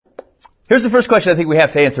Here's the first question I think we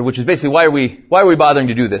have to answer, which is basically why are we bothering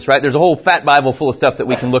to do this, right? There's a whole fat Bible full of stuff that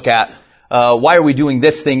we can look at. Why are we doing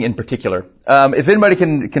this thing in particular? If anybody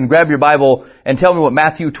can grab your Bible and tell me what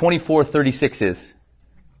Matthew 24:36 is.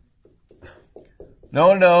 No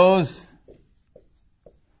one knows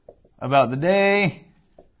about the day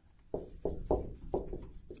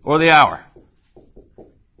or the hour.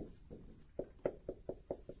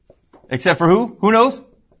 Except for who? Who knows?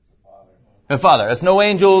 The Father. That's no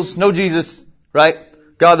angels, no Jesus, right?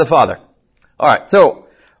 God the Father. Alright, so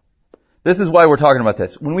this is why we're talking about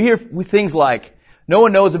this. When we hear things like, no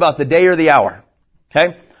one knows about the day or the hour,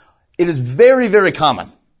 okay? It is very, very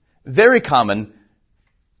common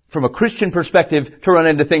from a Christian perspective to run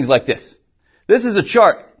into things like this. This is a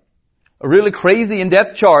chart, a really crazy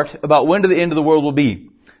in-depth chart about when the end of the world will be.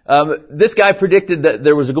 This guy predicted that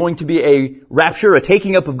there was going to be a rapture, a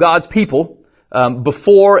taking up of God's people,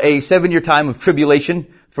 before a 7-year time of tribulation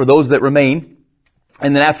for those that remain.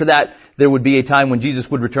 And then after that, there would be a time when Jesus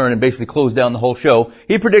would return and basically close down the whole show.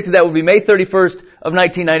 He predicted that would be May 31st of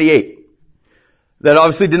 1998. That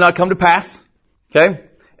obviously did not come to pass. Okay?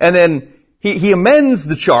 And then he amends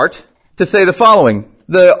the chart to say the following.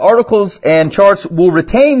 The articles and charts will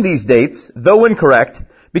retain these dates, though incorrect,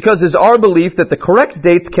 because it's our belief that the correct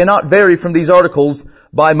dates cannot vary from these articles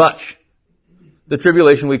by much. The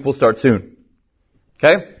tribulation week will start soon.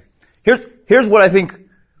 Okay? Here's what I think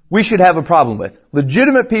we should have a problem with.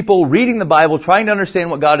 Legitimate people reading the Bible, trying to understand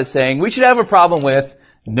what God is saying, we should have a problem with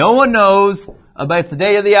no one knows about the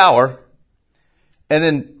day or the hour, and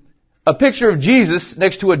then a picture of Jesus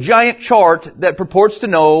next to a giant chart that purports to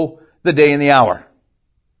know the day and the hour.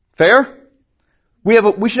 Fair?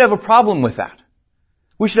 We should have a problem with that.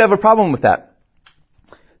 We should have a problem with that.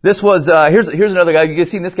 This was, here's another guy. You guys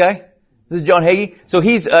seen this guy? This is John Hagee. So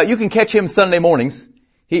you can catch him Sunday mornings.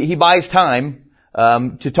 He buys time,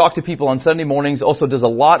 to talk to people on Sunday mornings. Also does a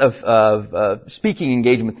lot of speaking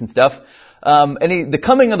engagements and stuff. The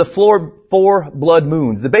coming of the four blood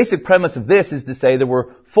moons. The basic premise of this is to say there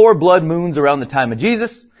were 4 blood moons around the time of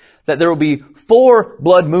Jesus. That there will be 4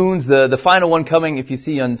 blood moons. The final one coming, if you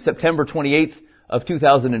see, on September 28th of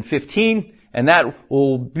 2015. And that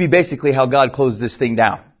will be basically how God closes this thing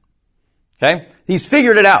down. Okay? He's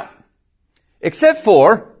figured it out. Except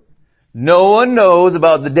for, no one knows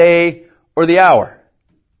about the day or the hour.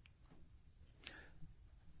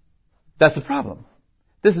 That's a problem.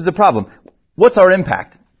 This is a problem. What's our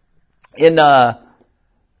impact?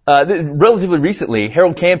 Relatively recently,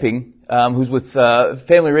 Harold Camping, who's with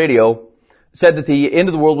Family Radio, said that the end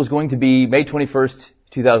of the world was going to be May 21st,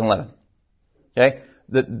 2011. Okay?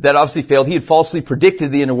 That obviously failed. He had falsely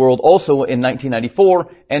predicted the end of the world also in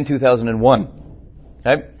 1994 and 2001.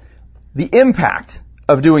 Okay? The impact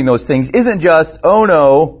of doing those things isn't just, oh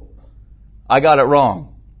no, I got it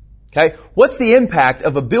wrong. Okay? What's the impact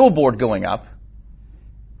of a billboard going up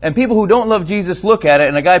and people who don't love Jesus look at it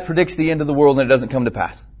and a guy predicts the end of the world and it doesn't come to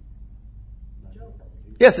pass?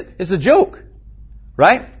 Yes, it's a joke.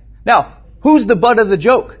 Right? Now, who's the butt of the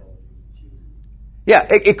joke? Yeah,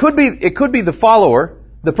 it could be the follower,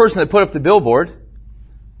 the person that put up the billboard.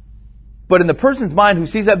 But in the person's mind who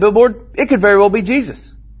sees that billboard, it could very well be Jesus.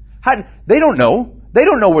 They don't know. They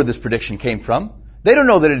don't know where this prediction came from. They don't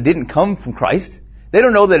know that it didn't come from Christ. They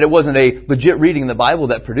don't know that it wasn't a legit reading of the Bible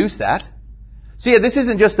that produced that. So yeah, this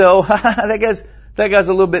isn't just, that guy's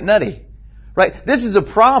a little bit nutty. Right? This is a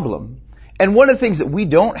problem. And one of the things that we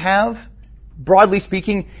don't have, broadly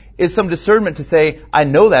speaking, is some discernment to say, I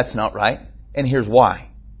know that's not right, and here's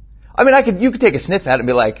why. I mean, you could take a sniff at it and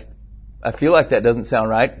be like, I feel like that doesn't sound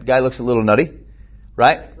right. Guy looks a little nutty.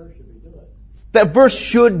 Right? That verse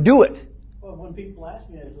should do it. Well, when people ask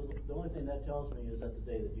me, the only thing that tells me is that the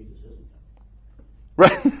day that Jesus isn't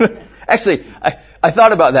coming. Right? Actually, I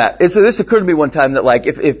thought about that. So this occurred to me one time that like,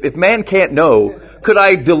 if man can't know, could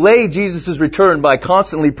I delay Jesus' return by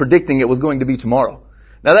constantly predicting it was going to be tomorrow?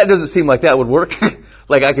 Now that doesn't seem like that would work.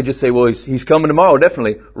 Like I could just say, well, he's coming tomorrow,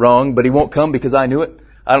 definitely. Wrong, but he won't come because I knew it.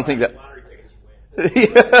 I don't think that.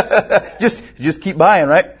 Just keep buying,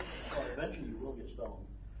 right? Well, eventually you will get stoned.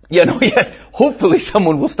 Yeah, no, yes. Hopefully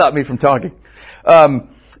someone will stop me from talking.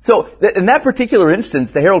 So in that particular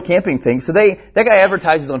instance, the Harold Camping thing, so that guy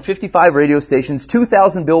advertises on 55 radio stations,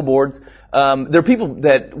 2,000 billboards. There are people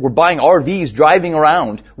that were buying RVs, driving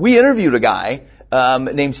around. We interviewed a guy,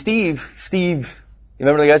 named Steve, you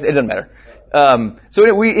remember the guys? It doesn't matter.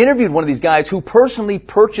 So we interviewed one of these guys who personally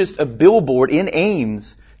purchased a billboard in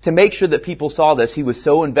Ames to make sure that people saw this. He was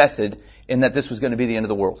so invested in that this was going to be the end of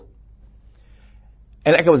the world.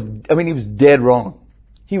 And that guy he was dead wrong.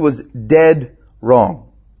 He was dead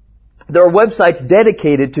wrong. There are websites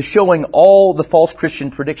dedicated to showing all the false Christian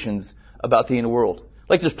predictions about the end of the world.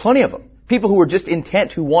 Like there's plenty of them. People who are just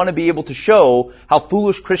intent, who want to be able to show how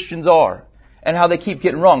foolish Christians are and how they keep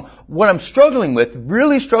getting wrong. What I'm struggling with,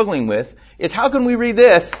 really struggling with, is how can we read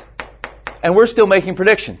this and we're still making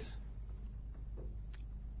predictions?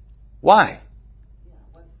 Why? Yeah,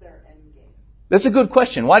 what's their end game? That's a good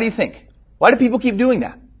question. Why do you think? Why do people keep doing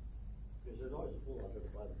that? Because there's always a fool out there to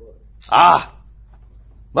buy the book. Ah!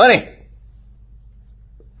 Money!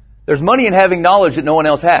 There's money in having knowledge that no one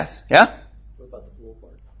else has. Yeah? What about the fool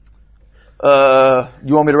part?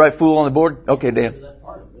 You want me to write fool on the board? Okay, Dan. That's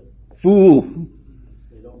part of it. Fool.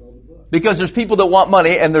 They don't know the book. Because there's people that want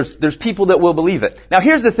money and there's people that will believe it. Now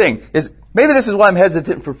here's the thing, is maybe this is why I'm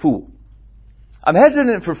hesitant for fool. I'm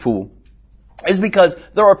hesitant for fool is because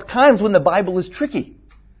there are times when the Bible is tricky.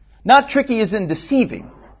 Not tricky as in deceiving.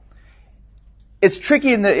 It's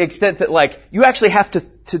tricky in the extent that like, you actually have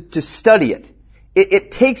to study it.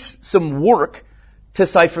 It takes some work to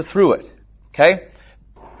cipher through it. Okay?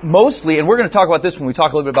 Mostly, and we're going to talk about this when we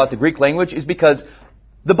talk a little bit about the Greek language, is because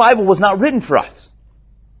the Bible was not written for us.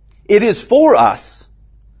 It is for us,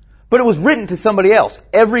 but it was written to somebody else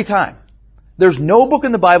every time. There's no book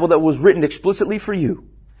in the Bible that was written explicitly for you.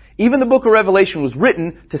 Even the book of Revelation was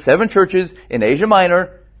written to 7 churches in Asia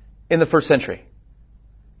Minor in the 1st century.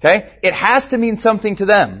 Okay? It has to mean something to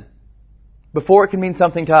them before it can mean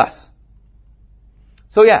something to us.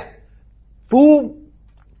 So yeah, fool,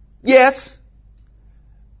 yes,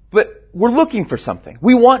 but we're looking for something.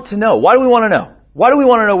 We want to know. Why do we want to know? Why do we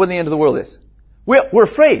want to know when the end of the world is? We're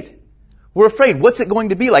afraid. We're afraid. What's it going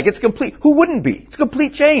to be like? It's complete. Who wouldn't be? It's a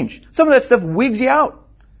complete change. Some of that stuff wigs you out.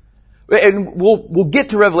 And we'll get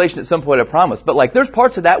to Revelation at some point, I promise. But like, there's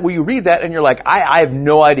parts of that where you read that and you're like, I have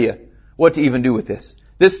no idea what to even do with this.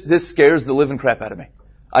 This scares the living crap out of me.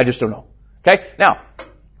 I just don't know. Okay? Now,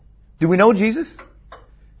 do we know Jesus?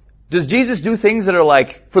 Does Jesus do things that are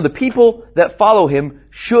like, for the people that follow Him,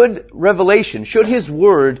 should Revelation, should His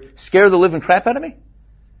Word scare the living crap out of me?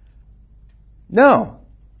 No.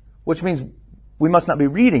 Which means we must not be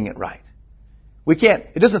reading it right.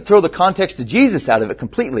 It doesn't throw the context of Jesus out of it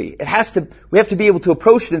completely. We have to be able to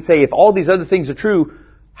approach it and say, if all these other things are true,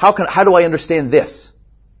 how do I understand this?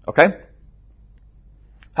 Okay?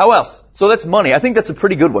 How else? So that's money. I think that's a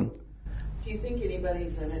pretty good one. Do you think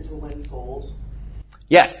anybody's in it to win souls?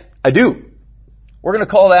 Yes, I do. We're going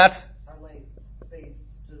to call that... Are like, say,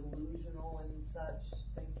 delusional and such,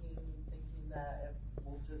 thinking that if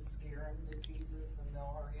we'll just scare them to Jesus and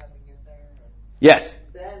they'll hurry up and get there? Yes.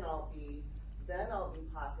 Then I'll be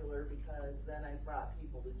popular because then I brought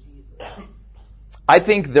people to Jesus. I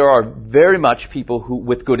think there are very much people who,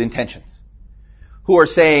 with good intentions, who are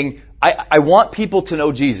saying, I want people to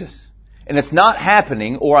know Jesus. And it's not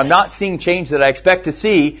happening, or I'm not seeing change that I expect to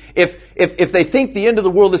see. If they think the end of the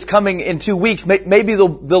world is coming in 2 weeks, maybe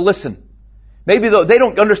they'll listen. Maybe they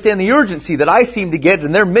don't understand the urgency that I seem to get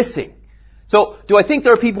and they're missing. So, do I think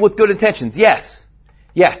there are people with good intentions? Yes.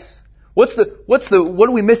 Yes. What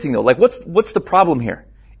are we missing though? Like, what's the problem here?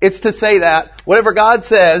 It's to say that whatever God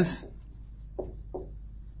says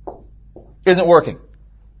isn't working.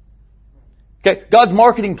 Okay? God's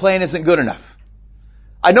marketing plan isn't good enough.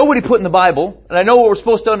 I know what He put in the Bible, and I know what we're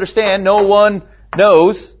supposed to understand. No one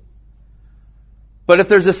knows. But if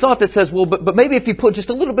there's a thought that says, well, but maybe if you put just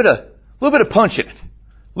a little bit of punch in it,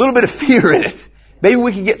 a little bit of fear in it, maybe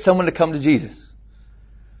we can get someone to come to Jesus.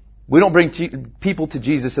 We don't bring people to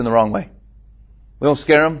Jesus in the wrong way. We don't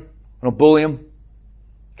scare them. We don't bully them.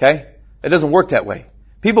 Okay? It doesn't work that way.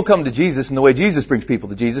 People come to Jesus in the way Jesus brings people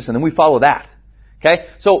to Jesus, and then we follow that. Okay?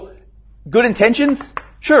 So, good intentions?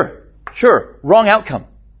 Sure. Wrong outcome.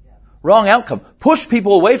 Wrong outcome. Push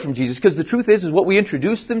people away from Jesus, because the truth is what we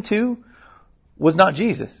introduced them to was not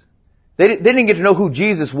Jesus. They didn't get to know who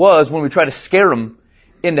Jesus was when we tried to scare them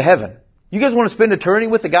into heaven. You guys want to spend eternity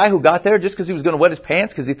with the guy who got there just because he was going to wet his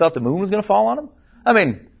pants because he thought the moon was going to fall on him? I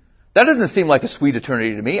mean, that doesn't seem like a sweet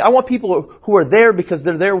eternity to me. I want people who are there because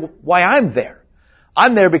they're there why I'm there.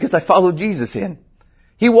 I'm there because I followed Jesus in.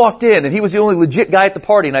 He walked in and he was the only legit guy at the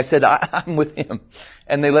party, and I said, I'm with him.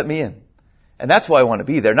 And they let me in. And that's why I want to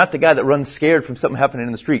be there, not the guy that runs scared from something happening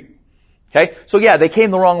in the street. Okay? So yeah, they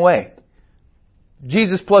came the wrong way.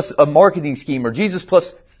 Jesus plus a marketing scheme, or Jesus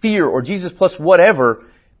plus fear, or Jesus plus whatever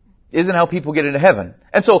isn't how people get into heaven.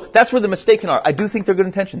 And so that's where the mistaken are. I do think they're good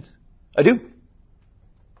intentions. I do.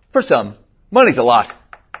 For some. Money's a lot.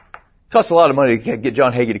 It costs a lot of money to get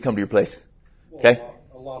John Hagee to come to your place. Okay?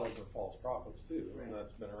 A lot of them are false prophets too, and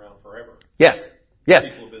that's been around forever. Yes. People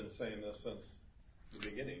have been saying this since the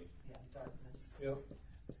beginning. Yeah.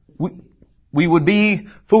 We would be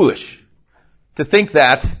foolish to think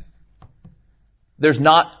that there's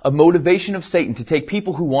not a motivation of Satan to take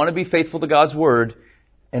people who want to be faithful to God's Word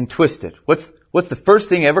and twist it. What's the first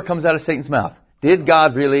thing ever comes out of Satan's mouth? Did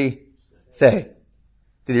God really say?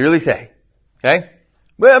 Did he really say? Okay?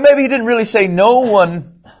 Well, maybe he didn't really say no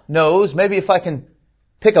one knows. Maybe if I can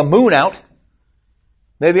pick a moon out,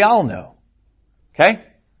 maybe I'll know. Okay?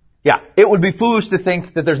 Yeah, it would be foolish to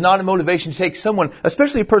think that there's not a motivation to take someone,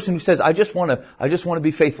 especially a person who says, I just want to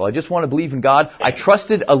be faithful. I just want to believe in God. I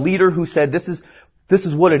trusted a leader who said, this is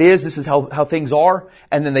what it is. This is how things are.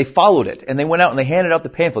 And then they followed it. And they went out and they handed out the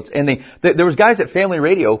pamphlets. And there was guys at Family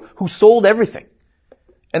Radio who sold everything.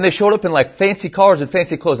 And they showed up in like fancy cars and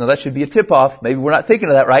fancy clothes. Now that should be a tip-off. Maybe we're not thinking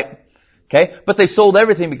of that right. Okay? But they sold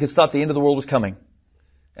everything because they thought the end of the world was coming.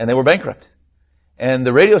 And they were bankrupt. And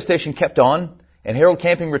the radio station kept on. And Harold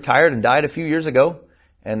Camping retired and died a few years ago.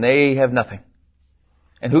 And they have nothing.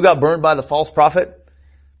 And who got burned by the false prophet?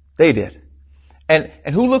 They did.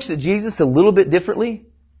 And who looks at Jesus a little bit differently?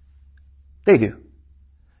 They do.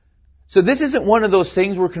 So this isn't one of those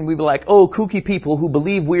things where can we be like, oh, kooky people who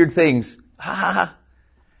believe weird things. Ha ha ha.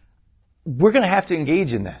 We're going to have to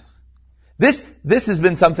engage in this. This has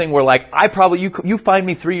been something where like, you find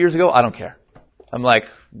me 3 years ago, I don't care. I'm like,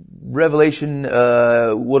 Revelation,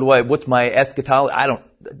 what's my eschatology? I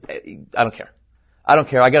don't care. I don't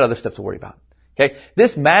care. I got other stuff to worry about. Okay?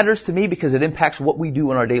 This matters to me because it impacts what we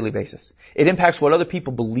do on our daily basis. It impacts what other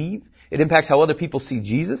people believe. It impacts how other people see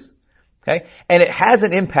Jesus. Okay? And it has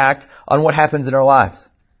an impact on what happens in our lives.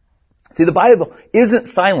 See, the Bible isn't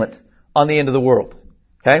silent on the end of the world.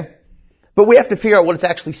 Okay? But we have to figure out what it's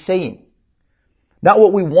actually saying. Not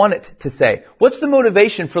what we want it to say. What's the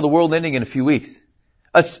motivation for the world ending in a few weeks?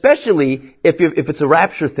 Especially if it's a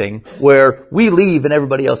rapture thing where we leave and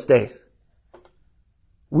everybody else stays.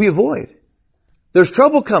 We avoid. There's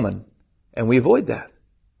trouble coming, and we avoid that.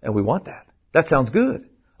 And we want that. That sounds good.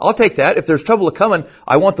 I'll take that. If there's trouble coming,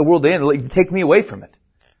 I want the world to end. Take me away from it.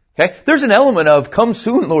 Okay? There's an element of, come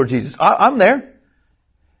soon, Lord Jesus. I'm there.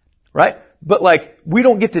 Right? But like, we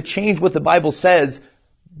don't get to change what the Bible says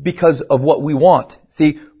because of what we want.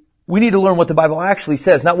 See, we need to learn what the Bible actually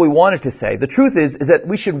says, not what we want it to say. The truth is that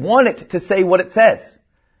we should want it to say what it says.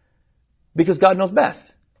 Because God knows best.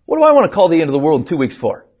 What do I want to call the end of the world in 2 weeks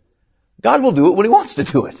for? God will do it when He wants to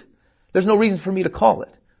do it. There's no reason for me to call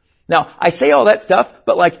it. Now, I say all that stuff,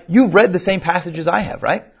 but like, you've read the same passages I have,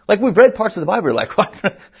 right? Like, we've read parts of the Bible, you're like, what?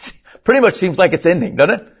 Pretty much seems like it's ending,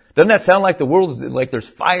 doesn't it? Doesn't that sound like the world is like there's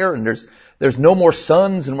fire and there's no more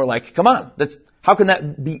suns, and we're like, come on, how can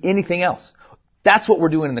that be anything else? That's what we're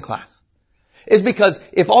doing in the class. Is because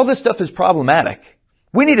if all this stuff is problematic,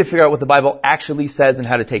 we need to figure out what the Bible actually says and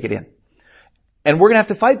how to take it in. And we're going to have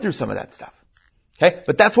to fight through some of that stuff. Okay?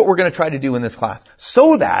 But that's what we're going to try to do in this class.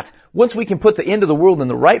 So that once we can put the end of the world in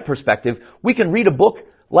the right perspective, we can read a book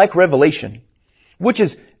like Revelation, which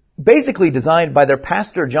is basically designed by their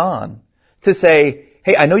pastor John to say,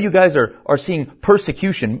 hey, I know you guys are seeing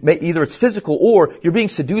persecution. Either it's physical or you're being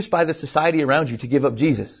seduced by the society around you to give up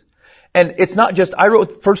Jesus. And it's not just, I wrote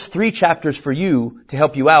the first 3 chapters for you to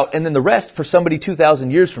help you out, and then the rest for somebody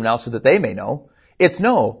 2,000 years from now so that they may know. It's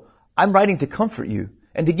no, I'm writing to comfort you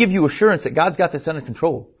and to give you assurance that God's got this under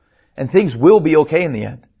control. And things will be okay in the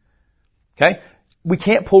end. Okay? We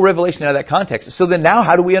can't pull Revelation out of that context. So then now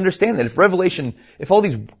how do we understand that? If all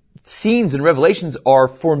these scenes and revelations are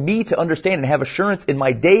for me to understand and have assurance in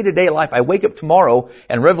my day-to-day life, I wake up tomorrow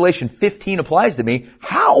and Revelation 15 applies to me,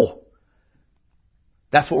 how?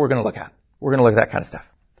 That's what we're going to look at. We're going to look at that kind of stuff.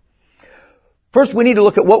 First, we need to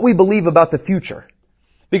look at what we believe about the future.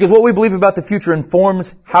 Because what we believe about the future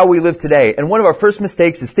informs how we live today. And one of our first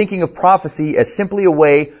mistakes is thinking of prophecy as simply a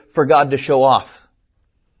way for God to show off.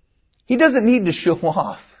 He doesn't need to show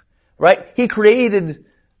off, right? He created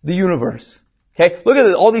the universe. Okay? Look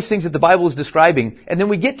at all these things that the Bible is describing. And then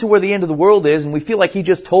we get to where the end of the world is and we feel like He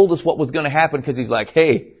just told us what was going to happen because He's like,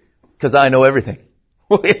 hey, because I know everything.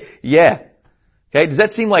 Yeah. Okay, does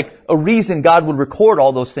that seem like a reason God would record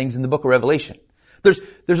all those things in the book of Revelation? There's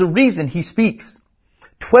a reason He speaks.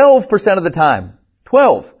 12% of the time,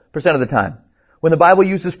 when the Bible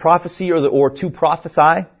uses prophecy or to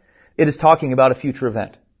prophesy, it is talking about a future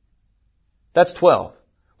event. That's 12,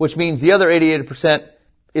 which means the other 88%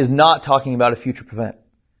 is not talking about a future event.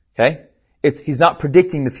 Okay? He's not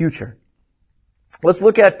predicting the future. Let's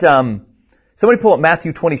look at, somebody pull up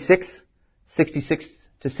Matthew 26, 66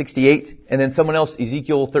 to 68, and then someone else,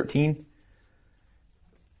 Ezekiel 13.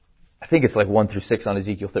 I think it's like 1 through 6 on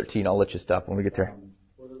Ezekiel 13. I'll let you stop when we get there.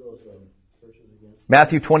 What are those verses again?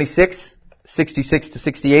 Matthew 26, 66 to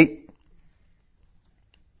 68.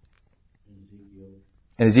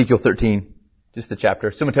 And Ezekiel 13. Just the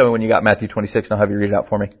chapter. Someone tell me when you got Matthew 26 and I'll have you read it out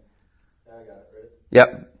for me. I got it. Ready?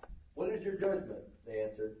 Yep. What is your judgment? They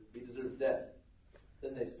answered, he deserves death.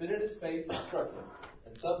 Then they spit in his face and struck him,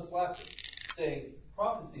 and some slapped him, saying,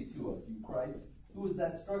 Prophecy to us, you Christ. Who is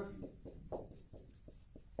that struck you?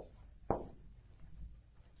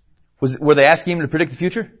 Were they asking him to predict the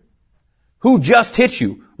future? Who just hit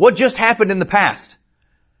you? What just happened in the past?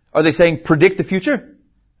 Are they saying predict the future?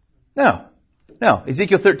 No.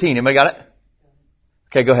 Ezekiel 13. Anybody got it?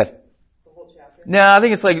 Okay, go ahead. The whole chapter? No, I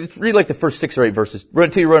think read like the first 6 or 8 verses. Run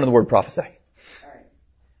until you run to the word prophesy. Alright.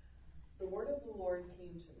 The word of the Lord came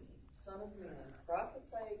to me, Son of man,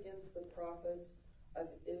 prophesy against the prophets of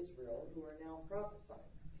Israel who are now prophesying.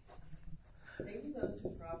 Say to those who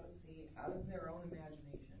prophesy out of their own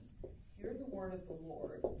imagination, hear the word of the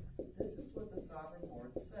Lord. This is what the sovereign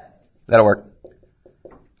Lord says. That'll work.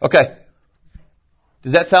 Okay.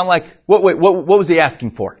 Does that sound like, what was he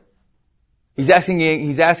asking for? He's asking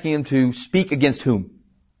him to speak against whom?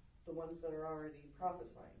 The ones that are already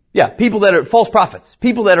prophesying. Yeah, people that are false prophets.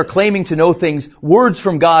 People that are claiming to know things, words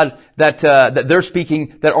from God that they're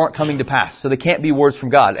speaking that aren't coming to pass. So they can't be words from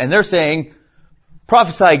God. And they're saying,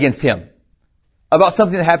 prophesy against him about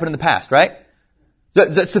something that happened in the past, right?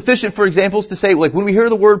 Is that sufficient for examples to say, like, when we hear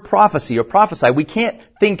the word prophecy or prophesy, we can't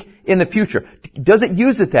think in the future. Does it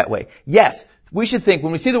use it that way? Yes. We should think,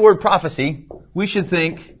 when we see the word prophecy, we should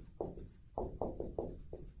think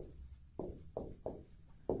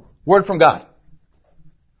word from God.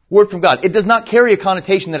 Word from God. It does not carry a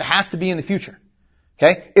connotation that it has to be in the future.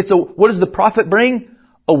 Okay? What does the prophet bring?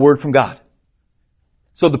 A word from God.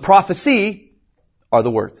 So the prophecy are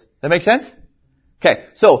the words. That make sense? Okay,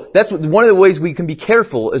 so that's one of the ways we can be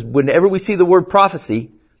careful is whenever we see the word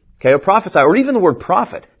prophecy, okay, or prophesy, or even the word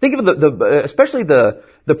prophet. Think of especially the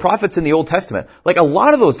prophets in the Old Testament. Like a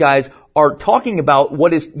lot of those guys are talking about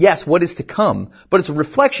what is to come, but it's a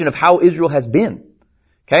reflection of how Israel has been.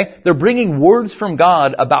 Okay? They're bringing words from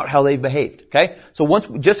God about how they've behaved. Okay? So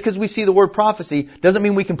just because we see the word prophecy doesn't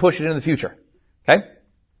mean we can push it into the future. Okay?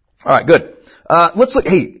 Alright, good. Let's look,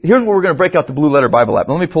 hey, here's where we're going to break out the Blue Letter Bible app.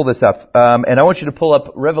 Let me pull this up. And I want you to pull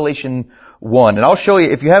up Revelation 1. And I'll show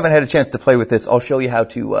you, if you haven't had a chance to play with this, I'll show you how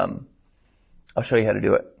to do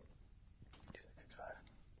it.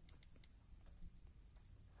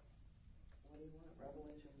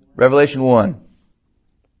 Revelation 1.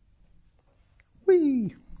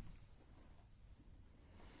 Whee!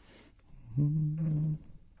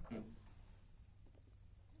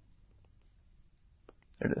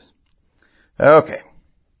 There it is. Okay.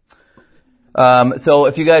 So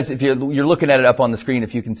if you're looking at it up on the screen,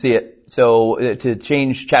 if you can see it. So to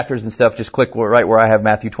change chapters and stuff, just click right where I have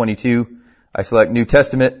Matthew 22. I select New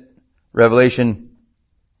Testament, Revelation,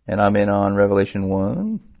 and I'm in on Revelation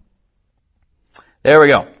 1. There we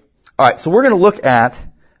go. Alright, so we're gonna look at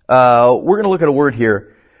a word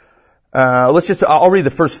here. I'll read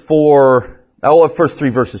the first 3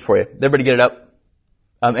 verses for you. Everybody get it up?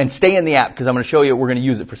 And stay in the app because I'm going to show you we're going to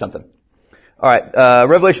use it for something. Alright,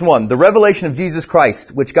 Revelation 1. The revelation of Jesus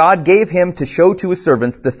Christ, which God gave him to show to his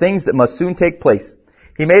servants the things that must soon take place.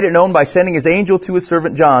 He made it known by sending his angel to his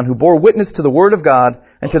servant John, who bore witness to the word of God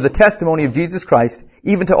and to the testimony of Jesus Christ,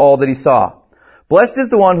 even to all that he saw. Blessed is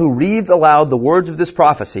the one who reads aloud the words of this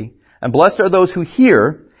prophecy, and blessed are those who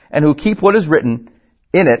hear and who keep what is written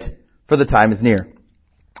in it, for the time is near.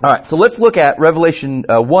 Alright, so let's look at Revelation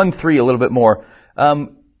 1:3 a little bit more.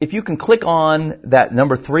 If you can click on that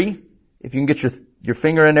number 3, if you can get your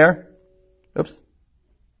finger in there. Oops.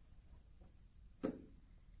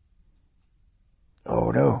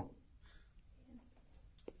 Oh no.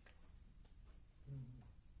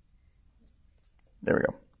 There we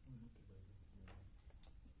go.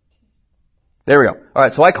 There we go.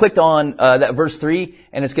 Alright, so I clicked on that verse 3,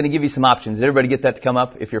 and it's going to give you some options. Did everybody get that to come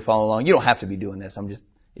up if you're following along? You don't have to be doing this.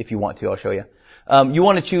 If you want to, I'll show you. You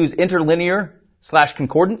want to choose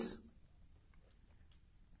interlinear/concordance.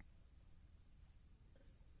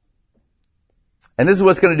 And this is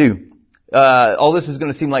what it's going to do. All this is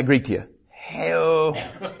going to seem like Greek to you. Hell.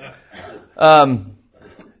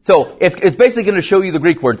 So it's basically going to show you the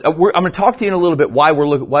Greek words. I'm going to talk to you in a little bit why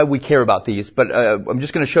we care about these, but I'm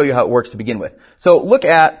just going to show you how it works to begin with. So look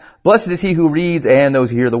at, blessed is he who reads and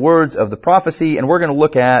those who hear the words of the prophecy, and we're going to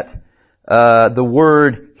look at the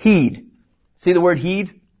word heed. See the word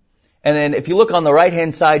heed? And then if you look on the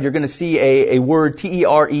right-hand side, you're going to see a word,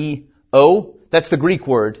 T-E-R-E-O. That's the Greek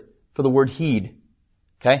word for the word heed.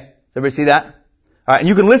 Okay? Does everybody see that? Alright, and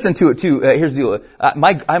you can listen to it too. Here's the deal.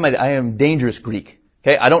 I am dangerous Greek.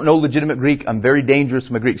 Okay? I don't know legitimate Greek. I'm very dangerous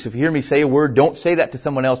with my Greek. So if you hear me say a word, don't say that to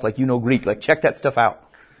someone else like you know Greek. Like, check that stuff out.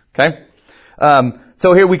 Okay?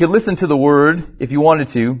 So here we could listen to the word if you wanted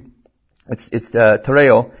to. It's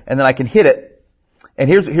tereo, and then I can hit it. And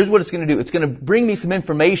here's what it's going to do. It's going to bring me some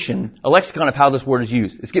information, a lexicon of how this word is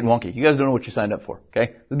used. It's getting wonky. You guys don't know what you signed up for,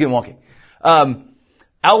 okay? It's getting wonky.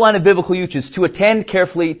 Outline of biblical uses: to attend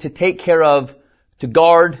carefully, to take care of, to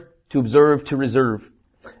guard, to observe, to reserve.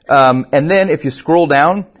 And then if you scroll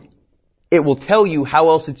down, it will tell you how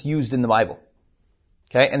else it's used in the Bible.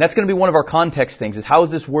 Okay? And that's going to be one of our context things, is how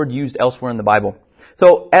is this word used elsewhere in the Bible?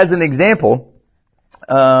 So, as an example,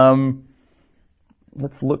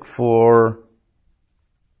 let's look for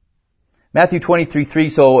Matthew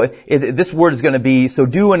 23:3. So, this word is going to be, so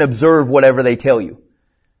do and observe whatever they tell you.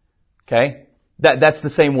 Okay? That's the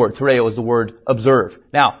same word. Tereo is the word observe.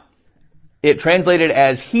 Now, it translated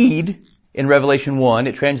as heed in Revelation 1.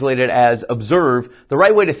 It translated as observe. The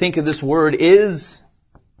right way to think of this word is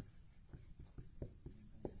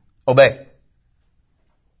obey.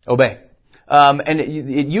 Obey. And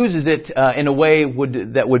it uses it in a way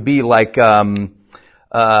that would be like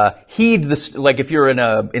heed the, like if you're in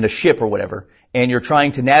a ship or whatever, and you're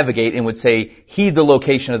trying to navigate, and would say heed the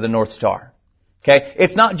location of the North Star. Okay,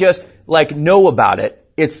 it's not just like know about it.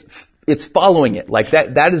 It's following it. Like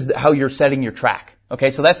that is how you're setting your track. Okay,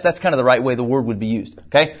 so that's kind of the right way the word would be used.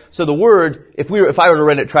 Okay, so the word, if I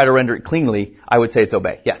were to try to render it cleanly, I would say it's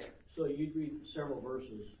obey. Yes. So you'd read several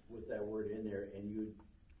verses with that word in there, and you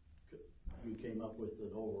came up with an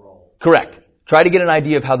overall. Correct. Try to get an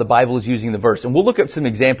idea of how the Bible is using the verse, and we'll look at some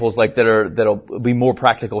examples like that'll be more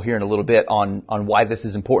practical here in a little bit on why this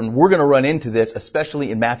is important. We're going to run into this, especially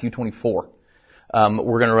in Matthew 24.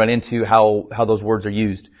 We're going to run into how those words are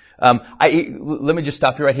used. Let me just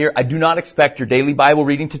stop you right here. I do not expect your daily Bible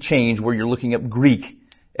reading to change where you're looking up Greek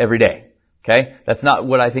every day. Okay? That's not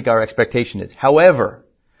what I think our expectation is. However,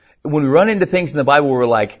 when we run into things in the Bible where we're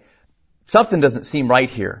like, something doesn't seem right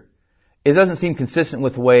here. It doesn't seem consistent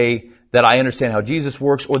with the way that I understand how Jesus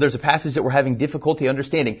works, or there's a passage that we're having difficulty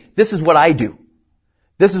understanding. This is what I do.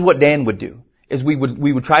 This is what Dan would do, is we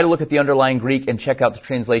would try to look at the underlying Greek and check out the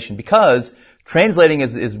translation, because translating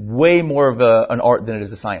is way more of an art than it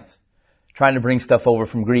is a science. Trying to bring stuff over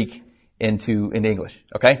from Greek into English.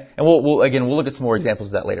 Okay? And we'll look at some more examples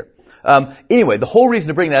of that later. Anyway, the whole reason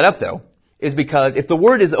to bring that up though, is because if the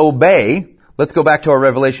word is obey, let's go back to our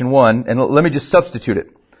Revelation 1, and let me just substitute it.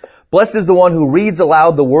 Blessed is the one who reads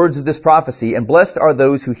aloud the words of this prophecy, and blessed are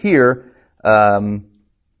those who hear, and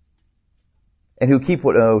who keep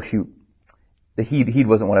what, the heed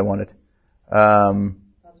wasn't what I wanted. That's what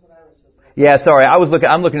I was just saying. Yeah, sorry,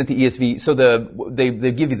 I'm looking at the ESV. So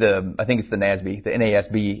they give you I think it's the NASB. The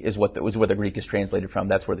NASB is what the Greek is translated from.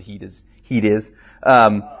 That's where the heed is.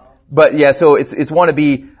 But yeah, so it's want to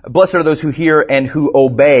be, blessed are those who hear and who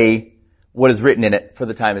obey what is written in it, for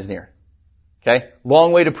the time is near. Okay?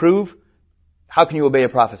 Long way to prove. How can you obey a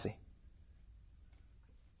prophecy?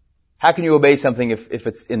 How can you obey something if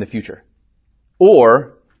it's in the future?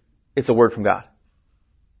 Or it's a word from God.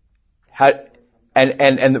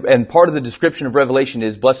 And part of the description of Revelation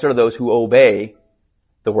is, blessed are those who obey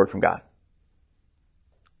the word from God.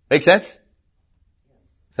 Make sense?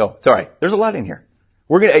 So, sorry. There's a lot in here.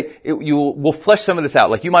 We'll flesh some of this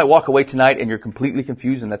out. Like, you might walk away tonight and you're completely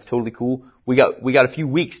confused, and that's totally cool. We got a few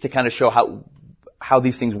weeks to kind of show how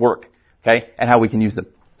these things work, okay? And how we can use them.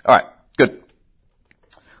 Alright, good.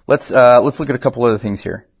 Let's look at a couple other things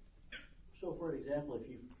here. So, for example, if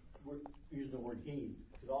you use the word heed,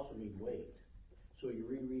 it could also mean wait. So you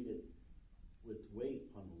reread it with wait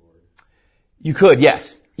on the Lord. You could,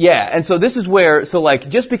 yes. Yeah, and so this is where, like,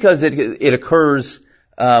 just because it occurs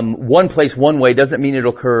one place one way doesn't mean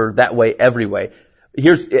it'll occur that way every way.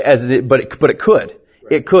 But it could. Right.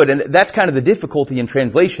 It could, and that's kind of the difficulty in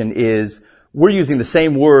translation, is we're using the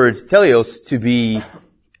same word, teleos, to be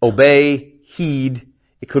obey, heed.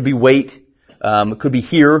 It could be wait. It could be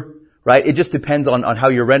hear. Right? It just depends on how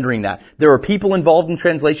you're rendering that. There are people involved in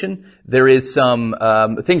translation. There is some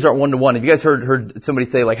things aren't one-to-one. Have you guys heard somebody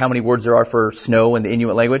say, like, how many words there are for snow in the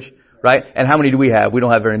Inuit language? Right? And how many do we have? We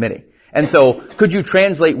don't have very many. And so, could you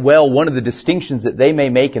translate well one of the distinctions that they may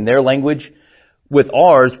make in their language? With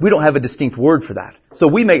ours, we don't have a distinct word for that. So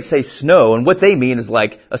we may say snow, and what they mean is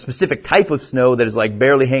like a specific type of snow that is like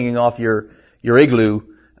barely hanging off your igloo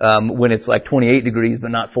when it's like 28 degrees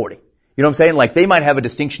but not 40. You know what I'm saying? Like, they might have a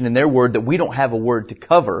distinction in their word that we don't have a word to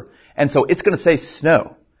cover, and so it's going to say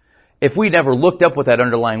snow. If we never looked up what that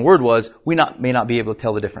underlying word was, we may not be able to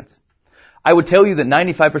tell the difference. I would tell you that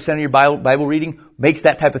 95% of your Bible reading makes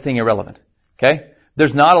that type of thing irrelevant. Okay?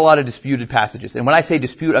 There's not a lot of disputed passages. And when I say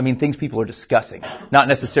dispute, I mean things people are discussing. Not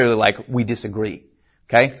necessarily like we disagree.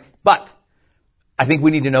 Okay? But I think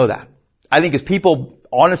we need to know that. I think as people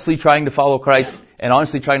honestly trying to follow Christ and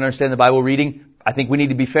honestly trying to understand the Bible reading, I think we need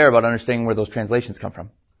to be fair about understanding where those translations come from.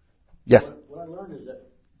 Yes? What I learned is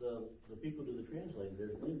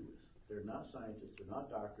They're not scientists, they're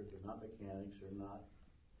not doctors, they're not mechanics, they're not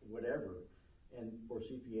whatever. And for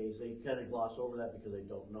CPAs, they kind of gloss over that because they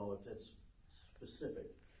don't know if that's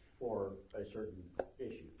specific for a certain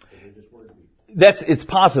issue. They're just word people. It's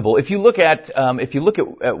possible. If you look at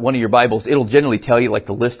one of your Bibles, it'll generally tell you like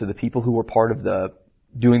the list of the people who were part of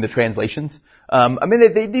doing the translations. I mean,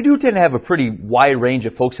 they do tend to have a pretty wide range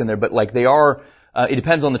of folks in there, but like they are, it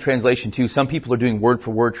depends on the translation too. Some people are doing word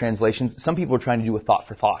for word translations. Some people are trying to do a thought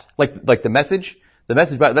for thought. Like the message,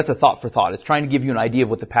 that's a thought for thought. It's trying to give you an idea of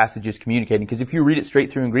what the passage is communicating. Because if you read it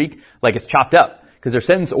straight through in Greek, like it's chopped up. Because their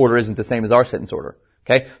sentence order isn't the same as our sentence order.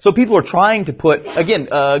 Okay? So people are trying to put, again,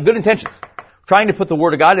 good intentions. Trying to put the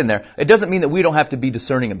Word of God in there. It doesn't mean that we don't have to be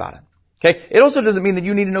discerning about it. Okay? It also doesn't mean that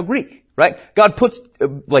you need to know Greek. Right? God puts,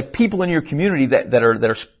 like people in your community that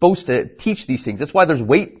are supposed to teach these things. That's why there's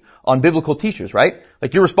weight on biblical teachers, right?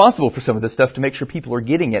 Like you're responsible for some of this stuff to make sure people are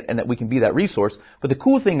getting it and that we can be that resource. But the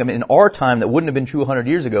cool thing, I mean, in our time that wouldn't have been true 100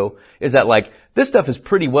 years ago is that like this stuff is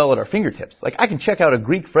pretty well at our fingertips. Like I can check out a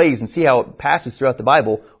Greek phrase and see how it passes throughout the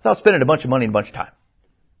Bible without spending a bunch of money and a bunch of time.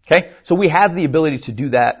 Okay? So we have the ability to do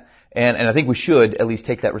that and I think we should at least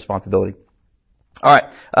take that responsibility. Alright,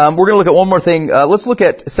 we're gonna look at one more thing. Let's look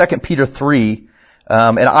at 2 Peter 3,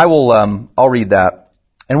 and I'll read that.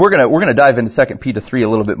 And we're gonna dive into 2 Peter 3 a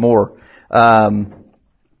little bit more.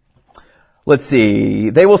 Let's see.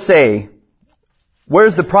 They will say,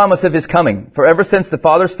 where's the promise of his coming? For ever since the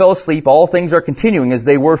fathers fell asleep, all things are continuing as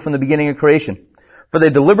they were from the beginning of creation. For they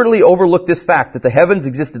deliberately overlooked this fact that the heavens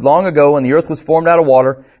existed long ago and the earth was formed out of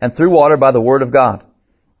water and through water by the word of God.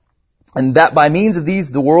 And that by means of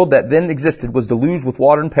these the world that then existed was deluged with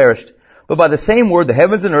water and perished. But by the same word the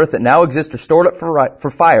heavens and earth that now exist are stored up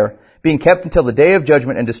for fire, being kept until the day of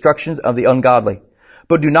judgment and destruction of the ungodly.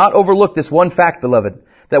 But do not overlook this one fact, beloved,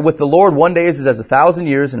 that with the Lord 1 day is as 1,000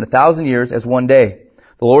 years, and 1,000 years as 1 day.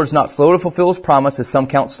 The Lord is not slow to fulfill his promise, as some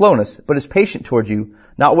count slowness, but is patient towards you,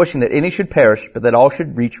 not wishing that any should perish, but that all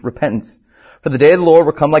should reach repentance. For the day of the Lord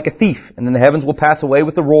will come like a thief, and then the heavens will pass away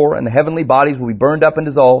with a roar, and the heavenly bodies will be burned up and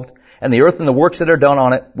dissolved, and the earth and the works that are done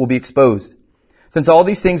on it will be exposed. Since all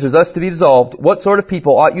these things are thus to be dissolved, what sort of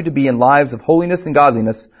people ought you to be in lives of holiness and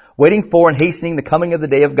godliness, waiting for and hastening the coming of the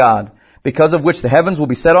day of God, because of which the heavens will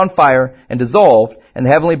be set on fire and dissolved, and the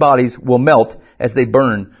heavenly bodies will melt as they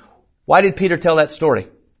burn. Why did Peter tell that story?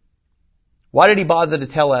 Why did he bother to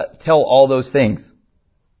tell all those things?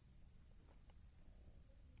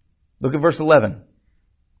 Look at verse 11.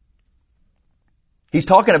 He's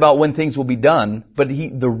talking about when things will be done, but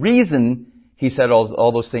the reason he said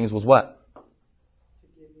all those things was what? To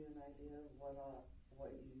give you an idea of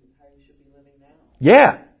how you should be living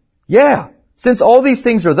now. Yeah. Since all these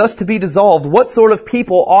things are thus to be dissolved, what sort of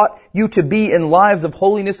people ought you to be in lives of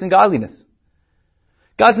holiness and godliness?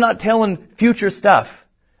 God's not telling future stuff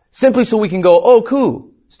simply so we can go, oh,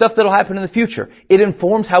 cool, stuff that'll happen in the future. It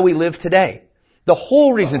informs how we live today. The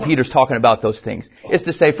whole reason Peter's talking about those things is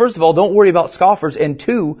to say, first of all, don't worry about scoffers, and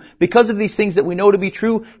two, because of these things that we know to be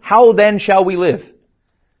true, how then shall we live?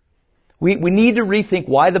 We need to rethink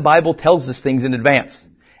why the Bible tells us things in advance.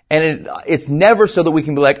 And it's never so that we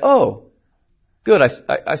can be like, oh, good,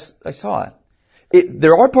 I saw it.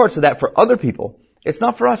 There are parts of that for other people. It's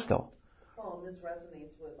not for us though. Oh, and this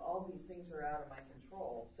resonates with all these things are out of my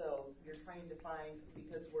control. So you're trying to find,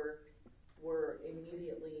 because we're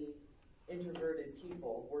immediately introverted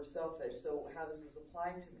people, we're selfish, so how does this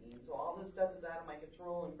apply to me? And so all this stuff is out of my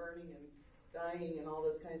control and burning and dying and all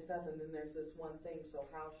this kind of stuff, and then there's this one thing, so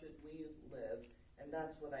how should we live? And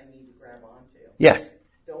that's what I need to grab onto. Yes.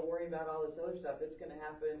 Don't worry about all this other stuff, it's going to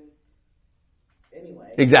happen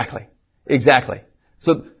anyway. Exactly.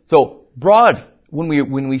 So broad, when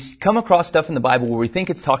we come across stuff in the Bible where we think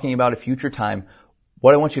it's talking about a future time,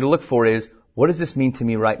 what I want you to look for is, what does this mean to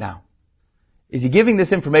me right now? Is he giving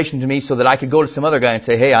this information to me so that I could go to some other guy and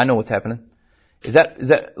say, hey, I know what's happening? Is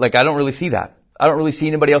that, like, I don't really see that. I don't really see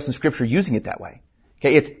anybody else in Scripture using it that way.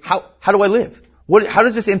 Okay, it's, how do I live? How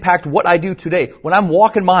does this impact what I do today? When I'm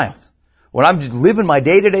walking miles, when I'm just living my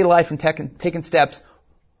day-to-day life and taking steps,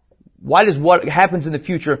 why does what happens in the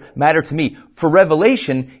future matter to me? For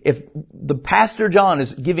Revelation, if the Pastor John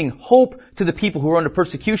is giving hope to the people who are under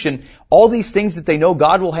persecution, all these things that they know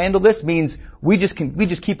God will handle this means we just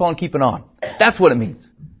keep on keeping on. That's what it means.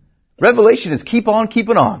 Revelation is keep on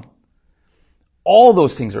keeping on. All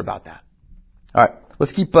those things are about that. All right,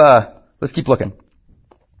 let's keep looking.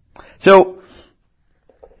 So,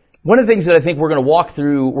 one of the things that I think we're going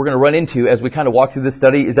to run into as we kind of walk through this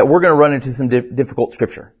study is that we're going to run into some difficult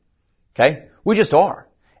scripture. Okay? We just are.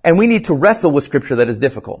 And we need to wrestle with scripture that is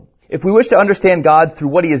difficult. If we wish to understand God through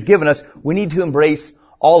what He has given us, we need to embrace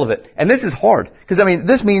All of it. And this is hard. Because,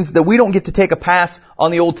 this means that we don't get to take a pass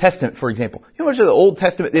on the Old Testament, for example. You know much of the Old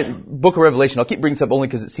Testament, book of Revelation, I'll keep bringing this up only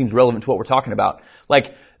because it seems relevant to what we're talking about.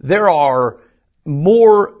 Like, there are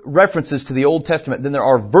more references to the Old Testament than there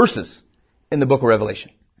are verses in the book of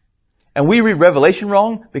Revelation. And we read Revelation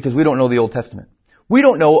wrong because we don't know the Old Testament. We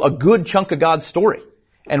don't know a good chunk of God's story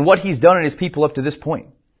and what He's done in His people up to this point.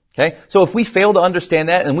 Okay? So if we fail to understand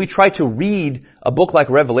that and we try to read a book like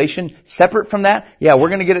Revelation separate from that, yeah, we're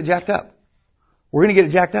gonna get it jacked up. We're gonna get it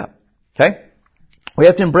jacked up. Okay? We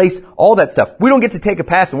have to embrace all that stuff. We don't get to take a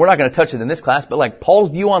pass, and we're not gonna touch it in this class, but like Paul's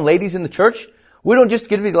view on ladies in the church, we don't just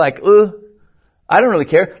get to be like, I don't really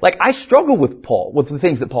care. Like, I struggle with Paul, with the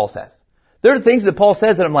things that Paul says. There are things that Paul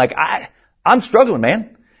says that I'm like, I'm struggling,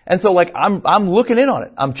 man. And so like, I'm looking in on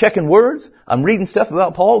it. I'm checking words. I'm reading stuff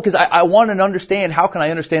about Paul because I want to understand how can I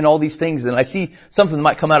understand all these things. And I see something that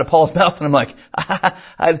might come out of Paul's mouth and I'm like,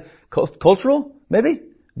 cultural? Maybe?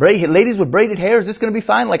 Ladies with braided hair, is this going to be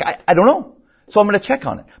fine? Like, I don't know. So I'm going to check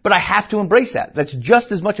on it. But I have to embrace that. That's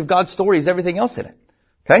just as much of God's story as everything else in it.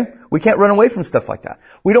 Okay? We can't run away from stuff like that.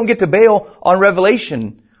 We don't get to bail on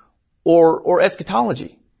Revelation or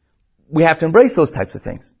eschatology. We have to embrace those types of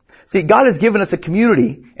things. See, God has given us a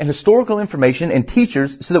community and historical information and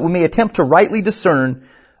teachers so that we may attempt to rightly discern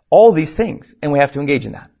all these things, and we have to engage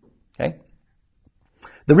in that. Okay?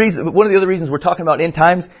 One of the other reasons we're talking about end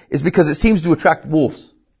times is because it seems to attract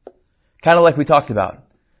wolves. Kind of like we talked about.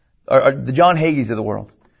 Or the John Hagees of the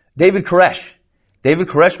world. David Koresh. David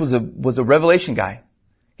Koresh was a Revelation guy.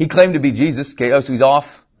 He claimed to be Jesus. Okay, so he's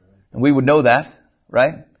off. And we would know that,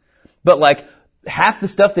 right? But like, half the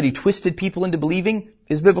stuff that he twisted people into believing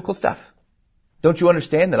is biblical stuff. Don't you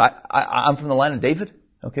understand that I'm from the line of David?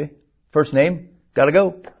 Okay. First name, gotta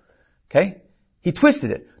go. Okay. He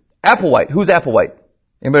twisted it. Applewhite. Who's Applewhite?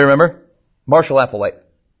 Anybody remember? Marshall Applewhite.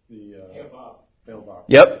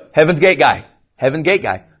 Yep. Heaven's Gate guy. Heaven's Gate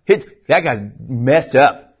guy. That guy's messed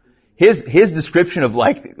up. His description of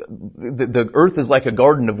like, the earth is like a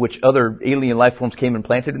garden of which other alien life forms came and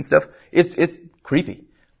planted and stuff. It's creepy.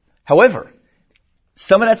 However,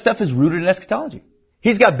 some of that stuff is rooted in eschatology.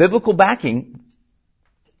 He's got biblical backing,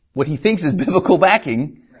 what he thinks is biblical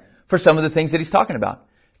backing for some of the things that he's talking about.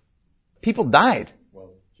 People died.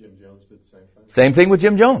 Well, Jim Jones did the same thing. Same thing with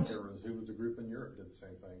Jim Jones. Who was a group in Europe did the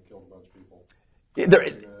same thing, killed a bunch of people. In the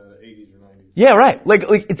 80s or 90s. Yeah, right. Like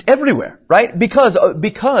it's everywhere, right? Because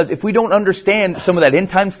if we don't understand some of that end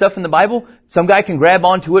time stuff in the Bible, some guy can grab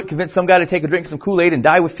onto it, convince some guy to take a drink of some Kool-Aid and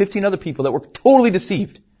die with 15 other people that were totally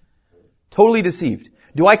deceived. Totally deceived.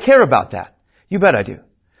 Do I care about that? You bet I do.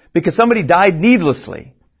 Because somebody died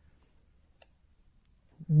needlessly.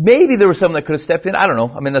 Maybe there was someone that could have stepped in. I don't know.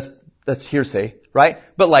 That's hearsay, right?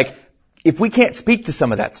 But like, if we can't speak to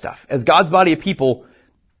some of that stuff, as God's body of people,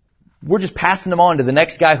 we're just passing them on to the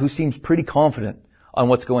next guy who seems pretty confident on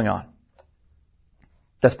what's going on.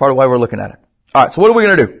 That's part of why we're looking at it. Alright, so what are we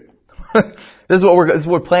going to do? This is what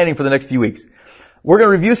we're planning for the next few weeks. We're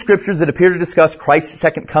going to review scriptures that appear to discuss Christ's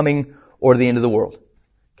second coming or the end of the world.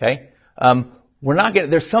 Okay?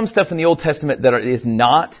 There's some stuff in the Old Testament that is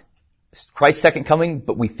not Christ's second coming,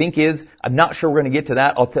 but we think is. I'm not sure we're going to get to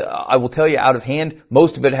that. I will tell you out of hand,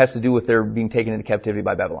 most of it has to do with their being taken into captivity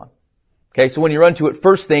by Babylon. Okay, so when you run to it,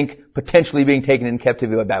 first think potentially being taken into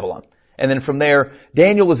captivity by Babylon. And then from there,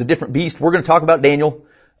 Daniel was a different beast. We're going to talk about Daniel.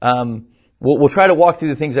 We'll try to walk through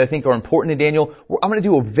the things that I think are important in Daniel. I'm going to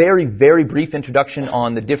do a very, very brief introduction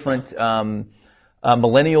on the different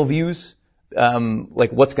millennial views.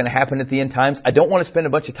 Like what's going to happen at the end times. I don't want to spend a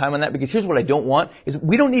bunch of time on that because here's what I don't want is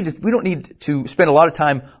we don't need to spend a lot of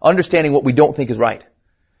time understanding what we don't think is right.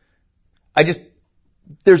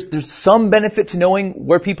 There's some benefit to knowing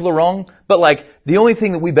where people are wrong, but like the only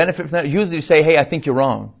thing that we benefit from that is usually to say, hey, I think you're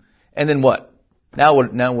wrong. And then what? Now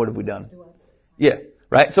what have we done? Yeah,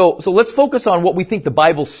 right? So let's focus on what we think the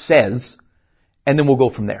Bible says and then we'll go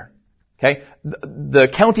from there. Okay? The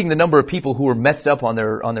counting the number of people who are messed up on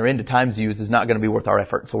their end of times views is not going to be worth our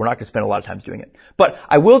effort. So we're not going to spend a lot of time doing it. But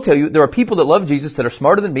I will tell you, there are people that love Jesus that are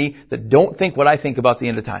smarter than me that don't think what I think about the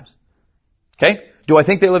end of times. Okay? Do I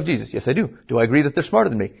think they love Jesus? Yes, I do. Do I agree that they're smarter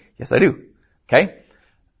than me? Yes, I do. Okay?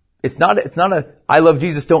 It's not a I love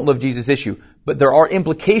Jesus, don't love Jesus issue. But there are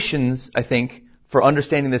implications, I think, for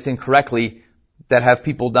understanding this incorrectly that have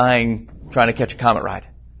people dying trying to catch a comet ride.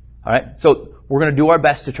 Alright? So, we're going to do our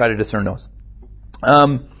best to try to discern those.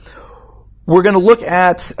 We're going to look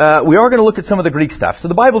at, we are going to look at some of the Greek stuff. So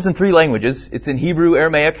the Bible's in 3 languages. It's in Hebrew,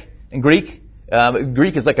 Aramaic, and Greek.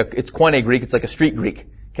 Greek is it's Koine Greek. It's like a street Greek.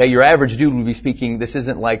 Okay, your average dude would be speaking, this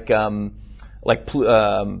isn't like Plato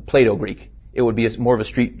Greek. It would be more of a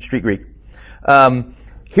street Greek.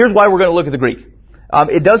 Here's why we're going to look at the Greek.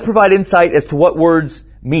 It does provide insight as to what words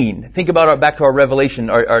mean. Think about back to our Revelation,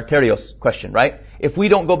 our Terios question, right? If we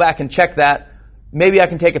don't go back and check that, maybe I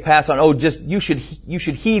can take a pass on, you should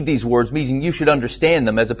heed these words, meaning you should understand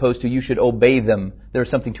them, as opposed to you should obey them. There's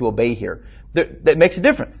something to obey here. That makes a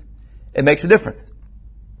difference. It makes a difference.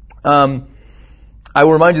 I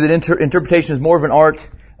will remind you that interpretation is more of an art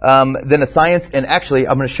than a science. And actually,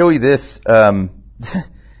 I'm going to show you this.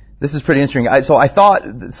 This is pretty interesting. So I thought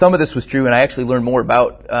some of this was true, and I actually learned more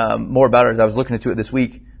about it as I was looking into it this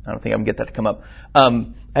week. I don't think I can get that to come up. I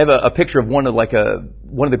have a picture of one of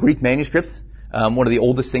the Greek manuscripts, one of the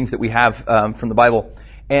oldest things that we have from the Bible.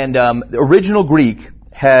 And the original Greek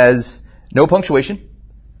has no punctuation,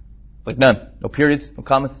 like none, no periods, no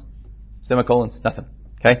commas, semicolons, nothing.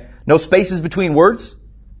 Okay, no spaces between words,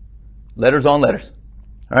 letters on letters.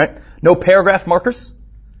 All right, no paragraph markers.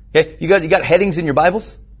 Okay, you got headings in your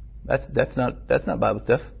Bibles. That's not Bible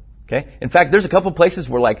stuff. Okay, in fact, there's a couple places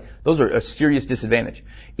where like those are a serious disadvantage.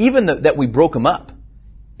 Even that we broke them up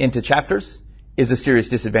into chapters is a serious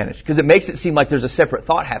disadvantage because it makes it seem like there's a separate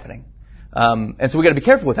thought happening. And so we got to be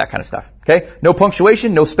careful with that kind of stuff. Okay, no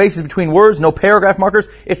punctuation, no spaces between words, no paragraph markers.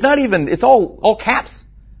 It's all caps.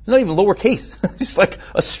 It's not even lowercase. It's just like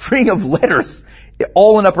a string of letters,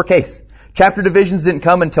 all in uppercase. Chapter divisions didn't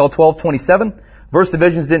come until 1227. Verse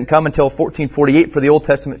divisions didn't come until 1448 for the Old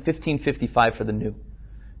Testament, 1555 for the New.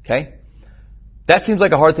 Okay? That seems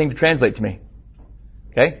like a hard thing to translate to me.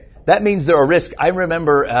 Okay? That means there are risks. I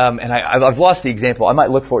remember, and I've lost the example. I might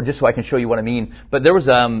look for it just so I can show you what I mean. But there was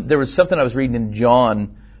something I was reading in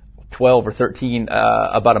John 12 or 13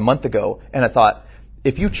 about a month ago, and I thought,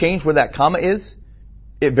 if you change where that comma is,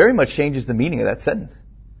 it very much changes the meaning of that sentence.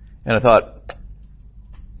 And I thought,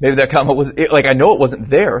 maybe that comma I know it wasn't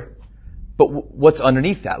there, but what's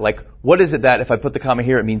underneath that? Like, what is it that if I put the comma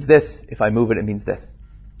here, it means this. If I move it, it means this.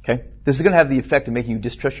 Okay? This is going to have the effect of making you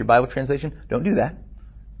distrust your Bible translation. Don't do that.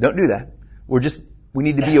 Don't do that. We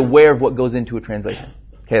need to be aware of what goes into a translation.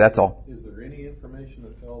 Okay, that's all. Is there any information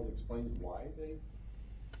that explains why they?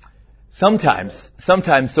 Sometimes.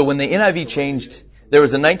 So when the NIV changed, there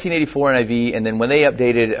was a 1984 NIV, and then when they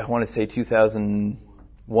updated, I want to say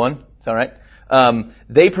 2001, is that right?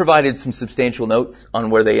 They provided some substantial notes on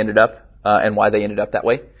where they ended up, and why they ended up that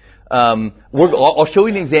way. I'll show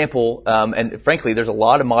you an example, and frankly, there's a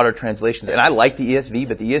lot of modern translations, and I like the ESV,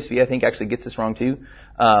 but the ESV I think actually gets this wrong too.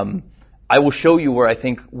 I will show you where I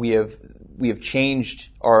think we have changed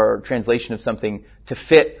our translation of something to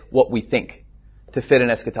fit what we think, to fit an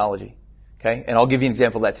eschatology. Okay? And I'll give you an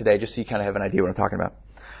example of that today, just so you kind of have an idea what I'm talking about.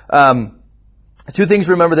 Two things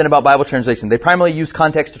to remember then about Bible translation. They primarily use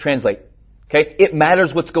context to translate. Okay? It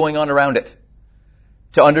matters what's going on around it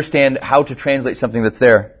to understand how to translate something that's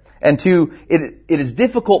there. And two, it is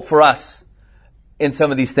difficult for us in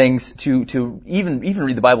some of these things to even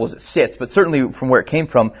read the Bible as it sits, but certainly from where it came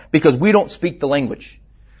from, because we don't speak the language.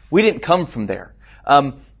 We didn't come from there.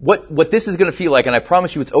 What this is going to feel like, and I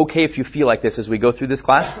promise you it's okay if you feel like this as we go through this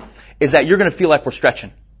class, is that you're going to feel like we're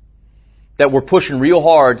stretching. That we're pushing real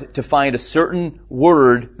hard to find a certain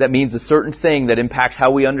word that means a certain thing that impacts how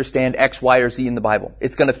we understand X, Y, or Z in the Bible.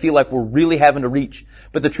 It's going to feel like we're really having to reach.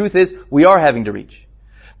 But the truth is, we are having to reach.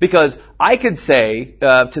 Because I could say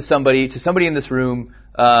to somebody in this room,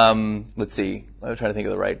 let's see, I'm trying to think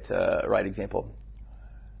of the right example.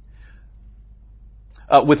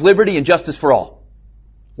 With liberty and justice for all.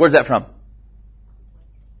 Where's that from?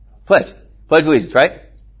 Pledge allegiance, right?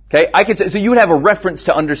 Okay, I could say, so you would have a reference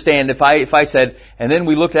to understand if I said, and then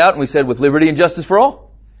we looked out and we said with liberty and justice for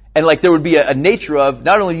all. And like there would be a nature of,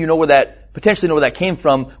 not only do you potentially know where that came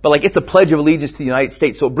from, but like it's a pledge of allegiance to the United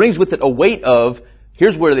States. So it brings with it a weight of,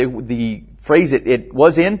 here's where the phrase it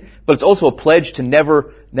was in, but it's also a pledge to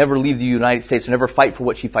never leave the United States, or never fight for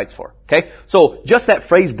what she fights for. Okay? So just that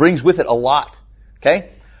phrase brings with it a lot.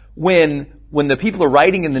 Okay? When the people are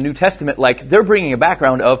writing in the New Testament, like they're bringing a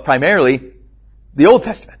background of primarily the Old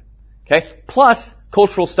Testament. Okay? Plus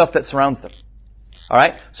cultural stuff that surrounds them.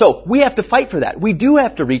 Alright? So we have to fight for that. We do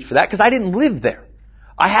have to reach for that because I didn't live there.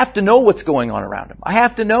 I have to know what's going on around him. I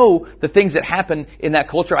have to know the things that happen in that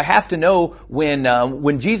culture. I have to know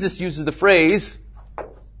when Jesus uses the phrase,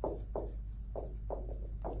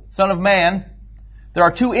 Son of Man, there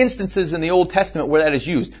are two instances in the Old Testament where that is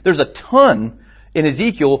used. There's a ton in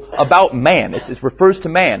Ezekiel about man. It refers to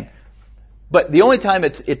man. But the only time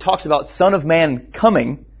it talks about Son of Man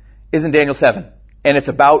coming is in Daniel 7. And it's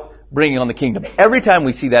about bringing on the kingdom. Every time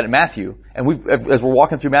we see that in Matthew, and as we're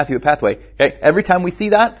walking through Matthew at Pathway, okay, every time we see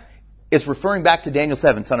that, it's referring back to Daniel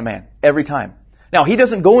 7, Son of Man. Every time. Now, he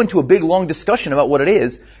doesn't go into a big, long discussion about what it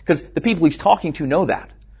is, because the people he's talking to know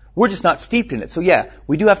that. We're just not steeped in it. So yeah,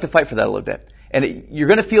 we do have to fight for that a little bit. you're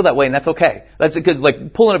going to feel that way, and that's okay. That's a good,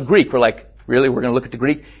 like, pulling up Greek. We're like, really? We're going to look at the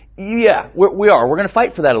Greek? Yeah, we are. We're going to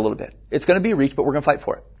fight for that a little bit. It's going to be a reach, but we're going to fight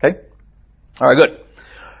for it. Okay? All right, good.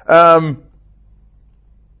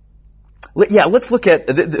 Let's look at,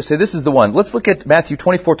 so this is the one. Let's look at Matthew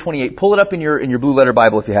 24:28. Pull it up in your blue letter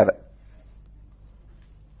Bible if you have it.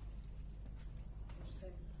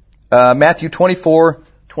 Matthew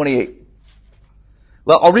 24:28.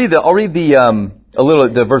 Well, I'll read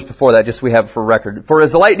the verse before that, just so we have it for record. For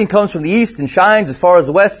as the lightning comes from the east and shines as far as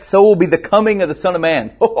the west, so will be the coming of the Son of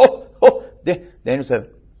Man. Daniel 7.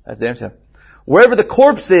 That's Daniel 7. Wherever the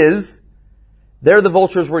corpse is, there the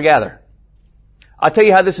vultures will gather. I'll tell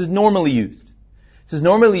you how this is normally used. This is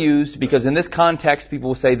normally used because in this context, people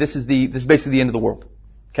will say this is basically the end of the world.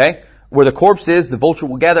 Okay? Where the corpse is, the vulture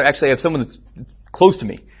will gather. Actually, I have someone that's close to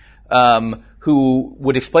me, who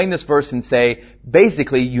would explain this verse and say,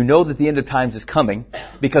 basically, you know that the end of times is coming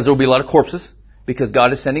because there will be a lot of corpses, because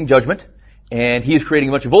God is sending judgment, and He is creating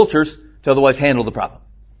a bunch of vultures to otherwise handle the problem.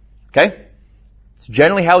 Okay? It's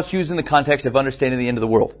generally how it's used in the context of understanding the end of the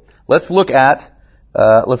world. Let's look at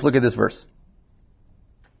this verse.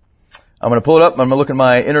 I'm going to pull it up. I'm going to look at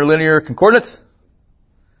my interlinear concordance.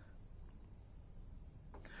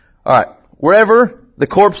 All right. Wherever the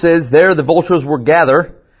corpse is, there the vultures will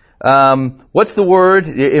gather. What's the word?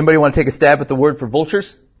 Anybody want to take a stab at the word for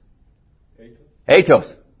vultures?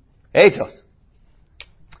 Atos. Atos.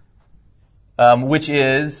 Which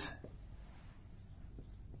is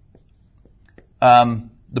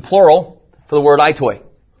the plural for the word itoi.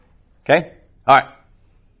 Okay? All right.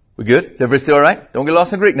 We good? Is everybody still all right? Don't get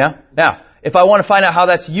lost in Greek now. Now, if I want to find out how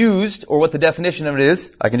that's used or what the definition of it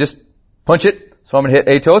is, I can just punch it. So I'm going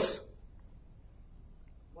to hit atos.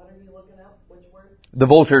 What are you looking at? Which word? The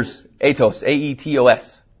vultures. Aetos.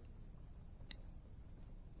 A-E-T-O-S.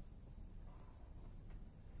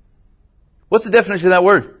 What's the definition of that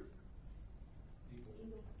word?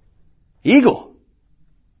 Eagle.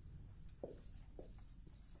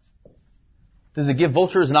 Does it give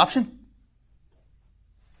vulture as an option?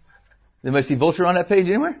 Anybody see vulture on that page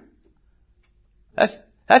anywhere? That's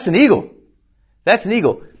an eagle. That's an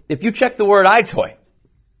eagle. If you check the word itoi,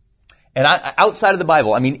 and outside of the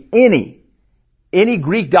Bible, I mean any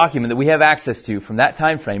Greek document that we have access to from that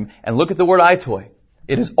time frame, and look at the word itoi,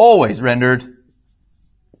 it is always rendered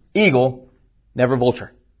eagle, never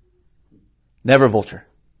vulture. Never vulture.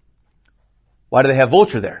 Why do they have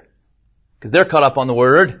vulture there? Because they're caught up on the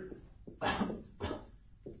word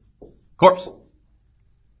corpse.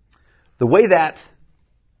 The way that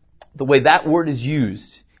word is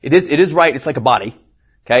used, it is right, it's like a body,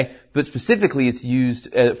 okay? But specifically it's used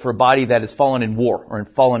for a body that has fallen in war or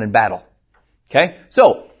fallen in battle. Okay?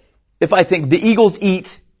 So, if I think the eagles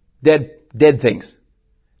eat dead things.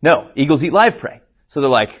 No, eagles eat live prey. So they're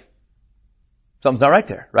like, something's not right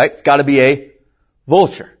there, right? It's gotta be a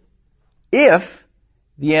vulture. If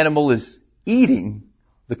the animal is eating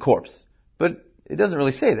the corpse. But it doesn't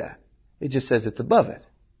really say that. It just says it's above it.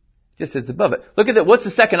 It just says it's above it. Look at that. What's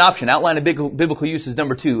the second option? Outline of biblical use is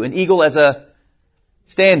number 2. An eagle as a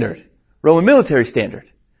standard. Roman military standard.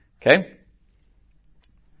 Okay?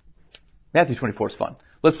 Matthew 24 is fun.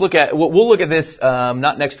 We'll look at this,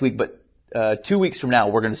 not next week, but 2 weeks from now,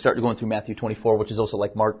 we're going to start going through Matthew 24, which is also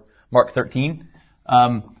like Mark 13.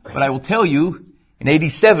 But I will tell you, in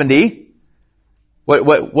AD 70,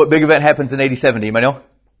 what big event happens in AD 70? You might know?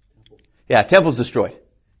 Yeah, temple's destroyed.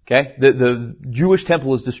 Okay? The Jewish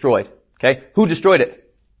temple is destroyed. Okay? Who destroyed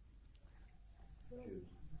it?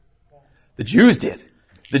 The Jews did.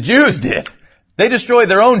 The Jews did. They destroyed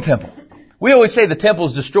their own temple. We always say the temple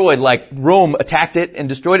is destroyed like Rome attacked it and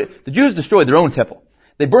destroyed it. The Jews destroyed their own temple.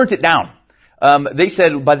 They burnt it down. They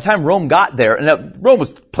said by the time Rome got there, and Rome was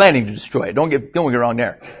planning to destroy it. Don't get me wrong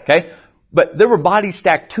there. Okay? But there were bodies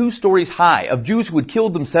stacked 2 stories high of Jews who had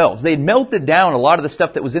killed themselves. They had melted down a lot of the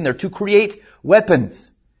stuff that was in there to create weapons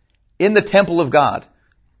in the temple of God.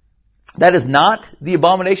 That is not the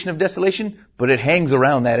abomination of desolation, but it hangs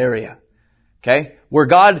around that area. Okay? Where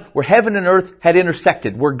heaven and earth had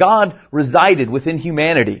intersected, where God resided within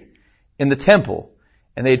humanity in the temple,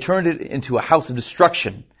 and they had turned it into a house of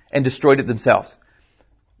destruction and destroyed it themselves.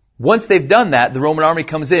 Once they've done that, the Roman army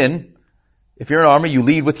comes in. If you're an army, you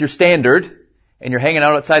lead with your standard, and you're hanging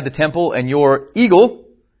out outside the temple, and your eagle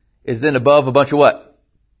is then above a bunch of what?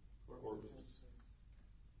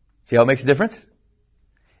 See how it makes a difference?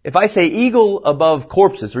 If I say eagle above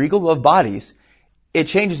corpses or eagle above bodies, it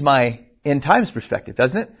changes my end times perspective,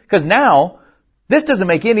 doesn't it? Because now, this doesn't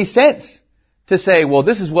make any sense to say, well,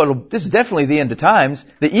 this is definitely the end of times.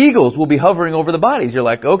 The eagles will be hovering over the bodies. You're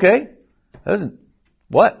like, okay,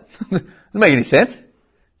 what? Doesn't make any sense.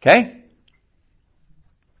 Okay?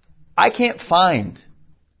 I can't find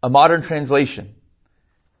a modern translation.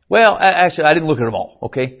 Well, actually, I didn't look at them all,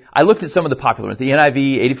 okay? I looked at some of the popular ones. The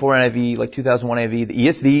NIV, 84 NIV, like 2001 NIV, the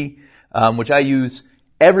ESV, which I use.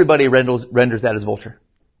 Everybody renders that as vulture.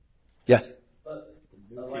 Yes? But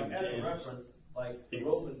like as a reference, like the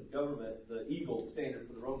Roman government, the eagle standard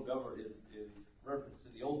for the Roman government is referenced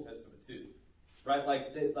in the Old Testament too. Right?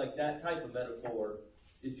 Like that type of metaphor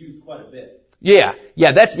is used quite a bit. Yeah,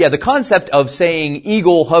 the concept of saying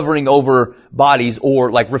eagle hovering over bodies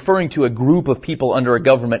or like referring to a group of people under a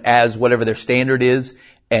government as whatever their standard is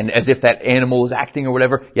and as if that animal is acting or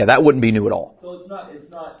whatever, yeah, that wouldn't be new at all. So it's not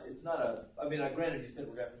a, I mean, granted you said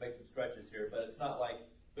we're going to have to make some stretches here, but it's not like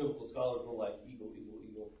biblical scholars were like eagle.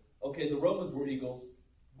 Okay, the Romans were eagles.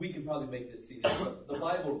 We can probably make this see. The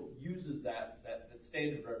Bible uses that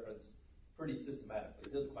standard reference pretty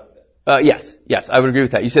systematically. It does quite a bit. Yes, I would agree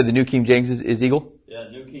with that. You said the New King James is eagle? Yeah,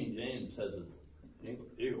 New King James has an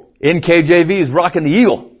eagle. NKJV is rocking the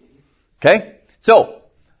eagle. Okay? So,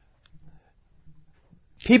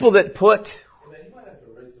 people that put...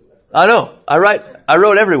 I know. I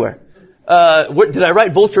wrote everywhere. Did I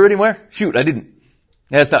write vulture anywhere? Shoot, I didn't.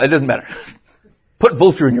 It doesn't matter. Put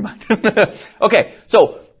vulture in your mind. Okay,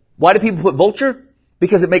 so, why do people put vulture?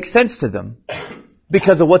 Because it makes sense to them.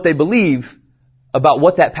 Because of what they believe about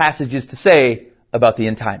what that passage is to say about the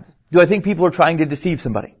end times. Do I think people are trying to deceive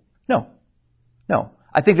somebody? No.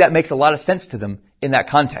 I think that makes a lot of sense to them in that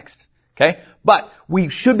context. Okay? But we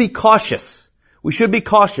should be cautious. We should be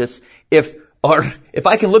cautious if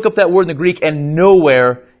I can look up that word in the Greek and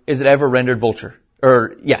nowhere is it ever rendered vulture.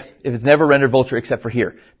 Or, yes, if it's never rendered vulture except for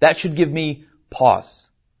here. That should give me pause.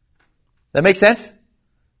 That make sense?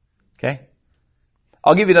 Okay?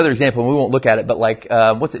 I'll give you another example, and we won't look at it, but like,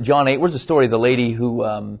 what's it, John 8? Where's the story of the lady who,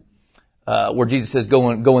 where Jesus says, go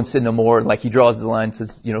and sin no more, and like he draws the line and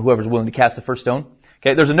says, whoever's willing to cast the first stone.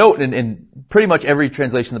 Okay, there's a note in pretty much every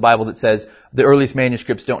translation of the Bible that says the earliest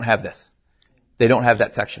manuscripts don't have this. They don't have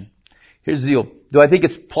that section. Here's the deal. Do I think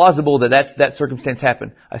it's plausible that circumstance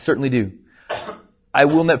happened? I certainly do. I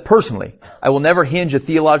will never hinge a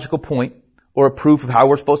theological point or a proof of how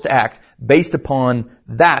we're supposed to act based upon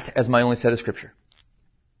that as my only set of scripture.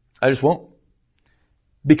 I just won't.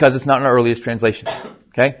 Because it's not in our earliest translation.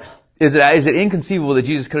 Okay? Is it inconceivable that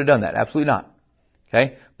Jesus could have done that? Absolutely not.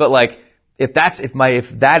 Okay? But like, if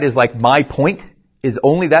that is like my point, is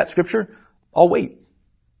only that scripture, I'll wait.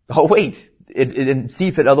 And see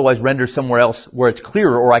if it otherwise renders somewhere else where it's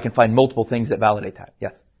clearer or I can find multiple things that validate that.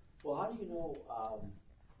 Yes? Well, how do you know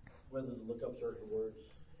whether to look up certain words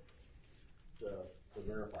to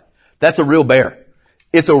verify? That's a real bear.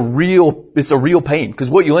 It's a real pain, because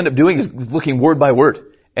what you'll end up doing is looking word by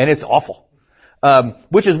word, and it's awful.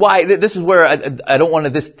 Which is why this is where I don't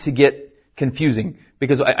want this to get confusing,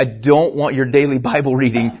 because I don't want your daily Bible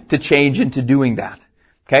reading to change into doing that.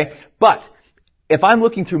 Okay? But if I'm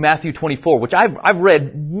looking through Matthew 24, which I've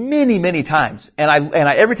read many, many times, and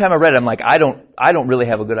I every time I read it, I'm like, I don't really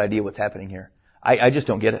have a good idea what's happening here. I just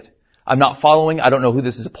don't get it. I'm not following. I don't know who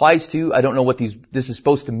this applies to. I don't know what this is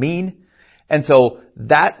supposed to mean. And so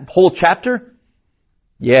that whole chapter,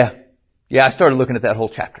 yeah, I started looking at that whole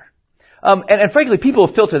chapter. And frankly, people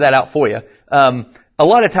will filter that out for you. A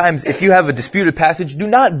lot of times, if you have a disputed passage, do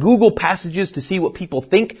not Google passages to see what people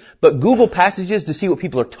think, but Google passages to see what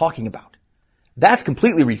people are talking about. That's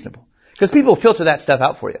completely reasonable. Because people will filter that stuff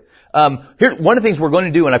out for you. Here, one of the things we're going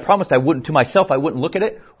to do, and I promised I wouldn't look at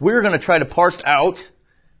it, we're going to try to parse out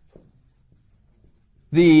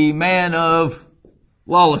the man of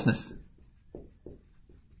lawlessness.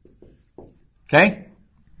 Okay?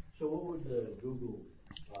 So what would the Google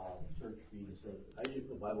search be to say? I usually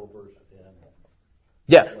put Bible verse and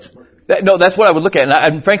yeah. No, that's what I would look at.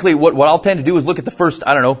 And frankly, what I'll tend to do is look at the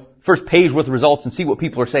first page worth of results and see what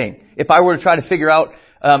people are saying. If I were to try to figure out,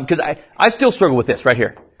 because I still struggle with this right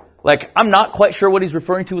here. Like, I'm not quite sure what he's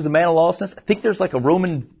referring to as a man of lawlessness. I think there's like a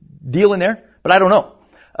Roman deal in there, but I don't know.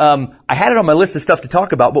 I had it on my list of stuff to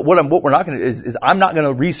talk about, but what we're not going to is I'm not going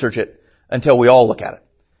to research it until we all look at it.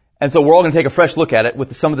 And so we're all going to take a fresh look at it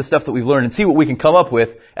with some of the stuff that we've learned and see what we can come up with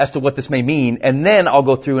as to what this may mean. And then I'll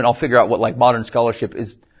go through and I'll figure out what like modern scholarship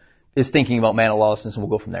is thinking about man of lawlessness, and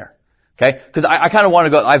we'll go from there. Okay? Because I kind of want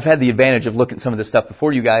to go, I've had the advantage of looking at some of this stuff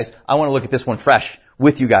before you guys. I want to look at this one fresh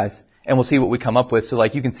with you guys, and we'll see what we come up with. So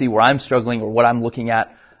like you can see where I'm struggling or what I'm looking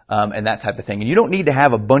at, and that type of thing. And you don't need to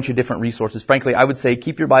have a bunch of different resources. Frankly, I would say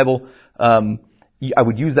keep your Bible, I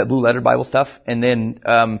would use that blue letter Bible stuff, and then,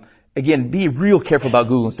 again, be real careful about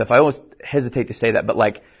Google and stuff. I always hesitate to say that, but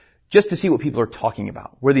like, just to see what people are talking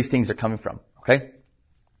about, where these things are coming from. Okay?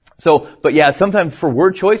 So, but yeah, sometimes for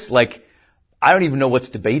word choice, like, I don't even know what's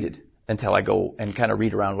debated. until I go and kind of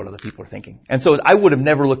read around what other people are thinking. And so I would have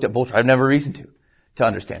never looked at vulture. I've never reason to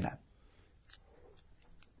understand that.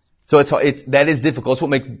 So that is difficult. It's what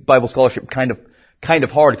makes Bible scholarship kind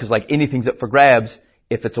of hard, because like anything's up for grabs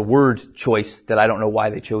if it's a word choice that I don't know why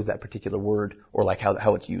they chose that particular word or like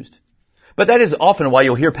how it's used. But that is often why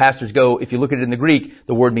you'll hear pastors go, if you look at it in the Greek,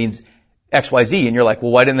 the word means XYZ, and you're like,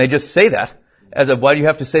 well, why didn't they just say that? Why do you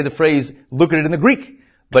have to say the phrase, look at it in the Greek?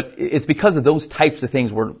 But it's because of those types of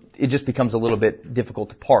things where it just becomes a little bit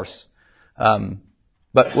difficult to parse.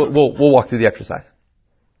 But we'll walk through the exercise.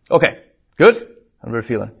 Okay. Good? Everybody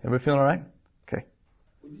feeling all right? Okay.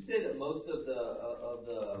 Would you say that most of the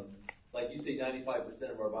like you say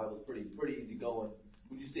 95% of our Bible is pretty easy going.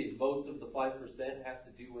 Would you say most of the 5% has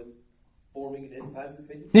to do with forming an end times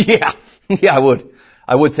opinion? Yeah, I would.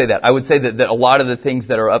 I would say that. I would say that a lot of the things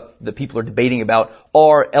that people are debating about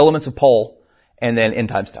are elements of Paul and then end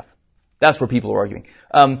time stuff. That's where people are arguing.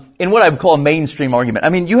 In what I would call a mainstream argument. I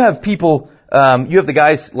mean, you have people, you have the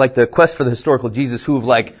guys like the Quest for the Historical Jesus who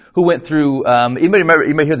went through,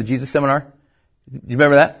 anybody hear the Jesus seminar? Do you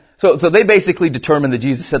remember that? So they basically determined that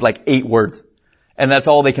Jesus said like 8 words. And that's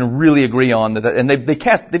all they can really agree on. And they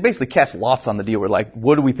basically cast lots on the deal. We're like,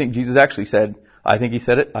 what do we think Jesus actually said? I think he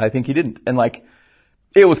said it. I think he didn't. And like,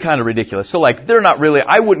 it was kind of ridiculous. So like, they're not really,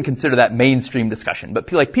 I wouldn't consider that mainstream discussion.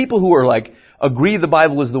 But like people who are like, agree the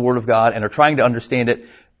Bible is the Word of God and are trying to understand it,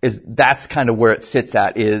 that's kind of where it sits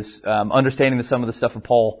at, is understanding some of the stuff of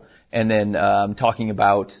Paul and then talking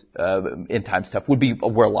about end time stuff would be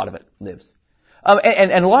where a lot of it lives.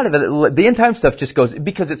 And a lot of it, the end time stuff just goes,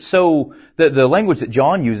 because it's so, the language that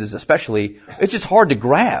John uses especially, it's just hard to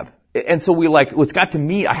grab. And so it's got to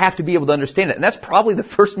me, I have to be able to understand it. And that's probably the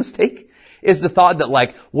first mistake, is the thought that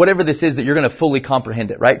like, whatever this is, that you're going to fully comprehend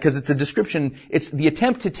it, right? Because it's a description, it's the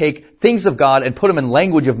attempt to take things of God and put them in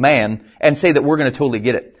language of man and say that we're going to totally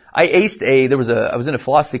get it. I was in a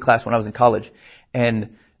philosophy class when I was in college,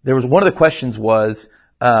 and there was one of the questions was,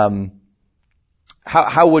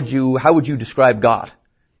 how would you describe God?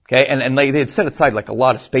 Okay. And they had set aside like a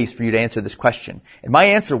lot of space for you to answer this question. And my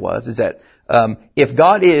answer is that, if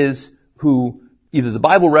God is who either the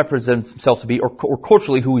Bible represents himself to be or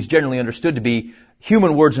culturally who he's generally understood to be,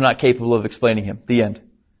 human words are not capable of explaining him. The end.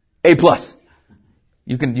 A+.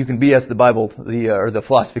 You can BS the Bible, or the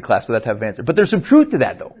philosophy class with that type of answer. But there's some truth to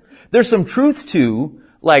that though. There's some truth to,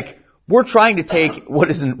 like, we're trying to take what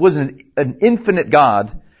is an infinite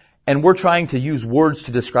God, and we're trying to use words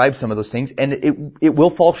to describe some of those things, and it will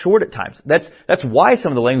fall short at times. That's why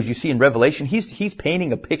some of the language you see in Revelation, he's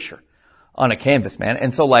painting a picture on a canvas, man.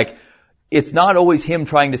 And so like, it's not always him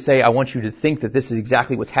trying to say, I want you to think that this is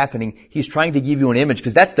exactly what's happening. He's trying to give you an image,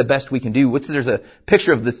 because that's the best we can do. There's a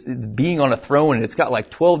picture of this being on a throne, and it's got like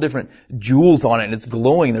 12 different jewels on it, and it's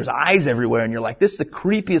glowing. There's eyes everywhere, and you're like, this is the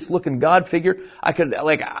creepiest looking God figure.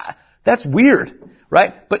 That's weird,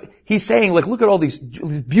 right? But he's saying, like, look at all these,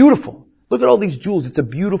 beautiful. Look at all these jewels. It's a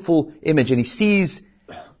beautiful image, and he sees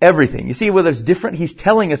everything. You see whether it's different? He's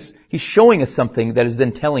showing us something that is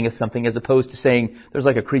then telling us something, as opposed to saying there's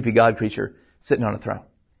like a creepy God creature sitting on a throne.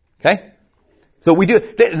 Okay? So we do,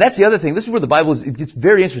 and that's the other thing. This is where the Bible it's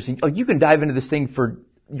very interesting. Like, you can dive into this thing for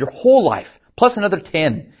your whole life, plus another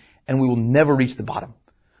 10, and we will never reach the bottom.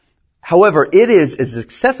 However, it is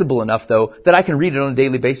accessible enough though that I can read it on a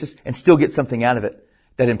daily basis and still get something out of it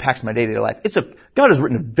that impacts my day-to-day life. God has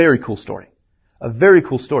written a very cool story. A very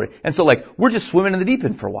cool story. And so like, we're just swimming in the deep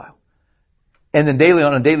end for a while. And then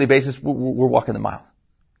on a daily basis, we're walking the mile.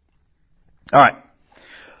 Alright.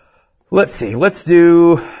 Let's see. Let's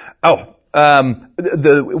do,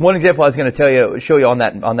 the one example I was going to show you on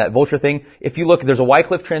that vulture thing. If you look, there's a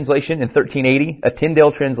Wycliffe translation in 1380, a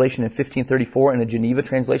Tyndale translation in 1534, and a Geneva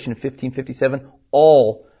translation in 1557.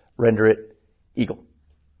 All render it eagle.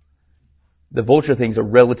 The vulture thing's a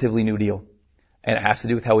relatively new deal, and it has to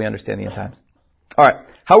do with how we understand the end times. All right,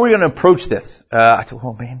 how are we going to approach this?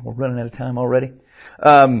 Oh man, we're running out of time already.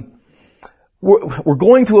 We're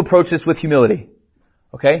going to approach this with humility.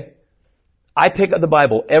 Okay, I pick up the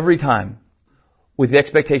Bible every time with the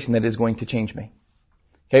expectation that it is going to change me.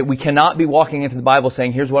 Okay, we cannot be walking into the Bible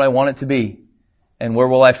saying, "Here's what I want it to be, and where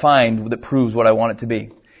will I find that proves what I want it to be?"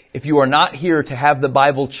 If you are not here to have the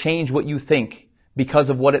Bible change what you think because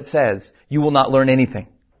of what it says, you will not learn anything.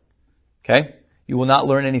 Okay, you will not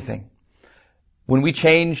learn anything. When we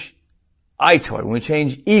change when we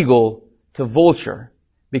change eagle to vulture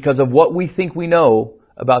because of what we think we know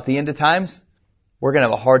about the end of times, we're going to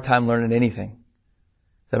have a hard time learning anything.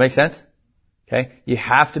 Does that make sense? Okay? You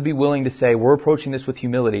have to be willing to say, we're approaching this with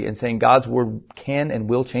humility and saying God's word can and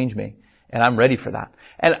will change me. And I'm ready for that.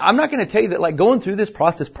 And I'm not going to tell you that like going through this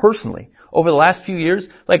process personally over the last few years,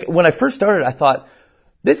 like when I first started, I thought,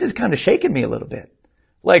 this is kind of shaking me a little bit.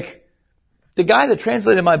 Like, the guy that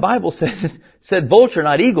translated my Bible said vulture,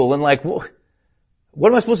 not eagle, and like, what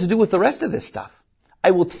am I supposed to do with the rest of this stuff?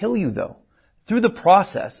 I will tell you though, through the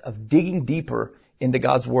process of digging deeper into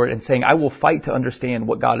God's Word and saying, I will fight to understand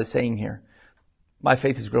what God is saying here, my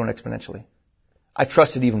faith has grown exponentially. I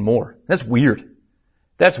trust it even more. That's weird.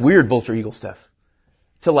 That's weird, vulture eagle stuff.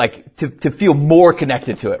 To feel more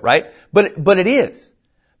connected to it, right? But it is.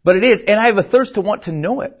 But it is. And I have a thirst to want to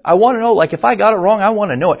know it. I want to know, like, if I got it wrong, I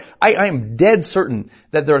want to know it. I am dead certain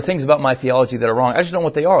that there are things about my theology that are wrong. I just don't know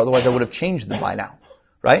what they are. Otherwise I would have changed them by now.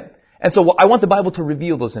 Right? And so I want the Bible to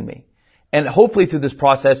reveal those in me. And hopefully through this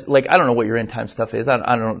process, like, I don't know what your end time stuff is. I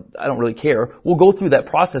don't really care. We'll go through that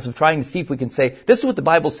process of trying to see if we can say, this is what the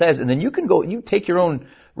Bible says, and then you take your own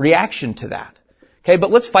reaction to that. Okay,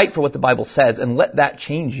 but let's fight for what the Bible says and let that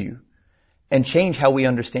change you and change how we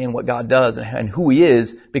understand what God does and who He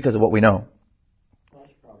is because of what we know. Well,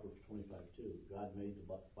 that's Proverbs 25:2. God made the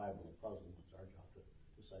Bible a puzzle. It's our job to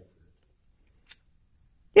decipher it.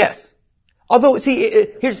 Yes. Although, see,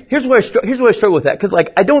 here's where I struggle with that, because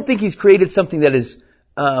like I don't think He's created something that is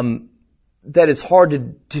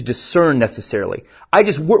hard to discern necessarily.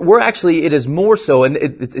 We're actually, it is more so, and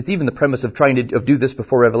it's even the premise of trying to do this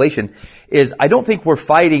before Revelation, is I don't think we're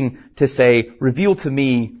fighting to say, reveal to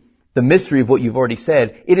me the mystery of what you've already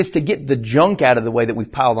said. It is to get the junk out of the way that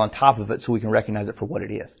we've piled on top of it so we can recognize it for what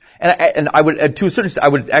it is. And I would, to a certain extent, I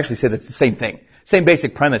would actually say that's the same thing. Same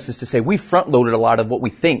basic premise is to say we front-loaded a lot of what we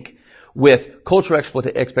think with cultural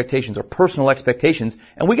expectations or personal expectations,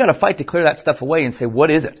 and we got to fight to clear that stuff away and say,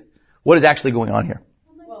 what is it? What is actually going on here?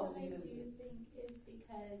 How much of it do you think is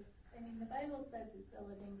because, the Bible says it's a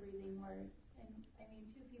living, breathing word, and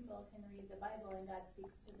two people can read the Bible and God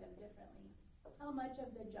speaks to them differently. How much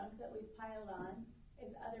of the junk that we've piled on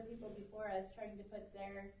is other people before us trying to put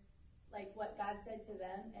their, what God said to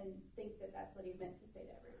them and think that that's what He meant to say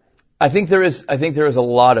to everybody? I think there is a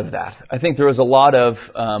lot of that. I think there is a lot of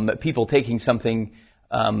people taking something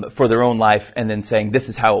for their own life and then saying this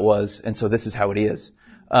is how it was, and so this is how it is.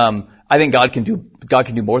 I think God can do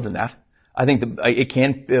more than that. I think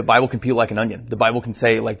the Bible can peel like an onion. The Bible can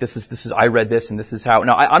say like this is I read this and this is how.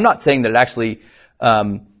 Now I'm not saying that it actually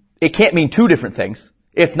it can't mean two different things.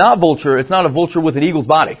 It's not vulture. It's not a vulture with an eagle's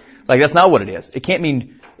body. Like that's not what it is. It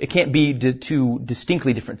can't be two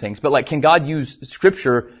distinctly different things. But can God use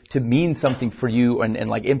Scripture to mean something for you and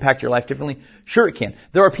impact your life differently? Sure, it can.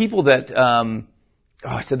 There are people that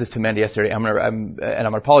I said this to Amanda yesterday. I'm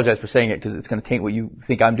gonna apologize for saying it because it's gonna taint what you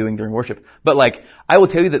think I'm doing during worship. But I will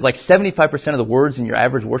tell you that 75% of the words in your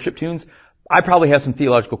average worship tunes, I probably have some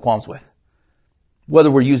theological qualms with.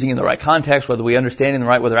 Whether we're using in the right context, whether we understand in the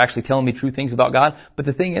right, whether they're actually telling me true things about God. But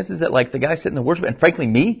the thing is that the guy sitting in the worship, and frankly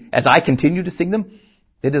me, as I continue to sing them,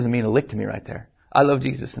 it doesn't mean a lick to me right there. I love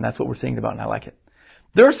Jesus, and that's what we're singing about, and I like it.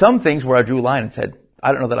 There are some things where I drew a line and said,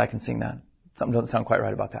 I don't know that I can sing that. Something doesn't sound quite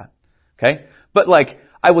right about that. Okay? But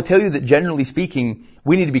I will tell you that generally speaking,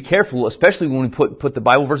 we need to be careful, especially when we put the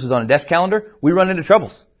Bible verses on a desk calendar, we run into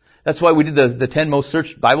troubles. That's why we did the 10 most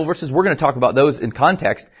searched Bible verses. We're going to talk about those in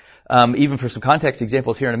context, even for some context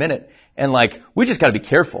examples here in a minute. And we just got to be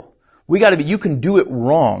careful. You can do it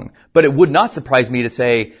wrong, but it would not surprise me to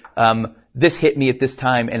say, this hit me at this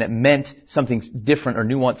time and it meant something different or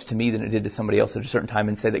nuanced to me than it did to somebody else at a certain time,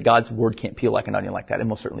 and say that God's Word can't peel like an onion like that. It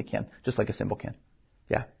most certainly can, just like a symbol can.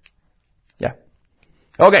 Yeah. Yeah.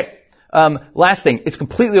 Okay. Last thing. It's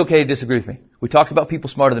completely okay to disagree with me. We talked about people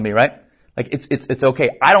smarter than me, right? It's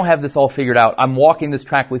okay. I don't have this all figured out. I'm walking this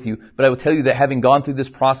track with you, but I will tell you that having gone through this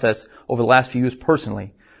process over the last few years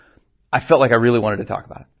personally, I felt like I really wanted to talk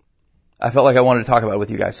about it. I felt like I wanted to talk about it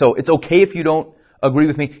with you guys. So it's okay if you don't agree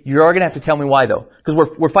with me. You are going to have to tell me why though, because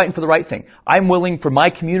we're fighting for the right thing. I'm willing for my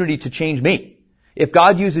community to change me. If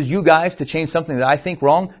God uses you guys to change something that I think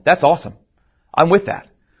wrong, that's awesome. I'm with that.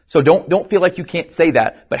 So don't feel like you can't say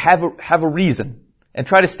that, but have a reason and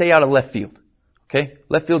try to stay out of left field. Okay?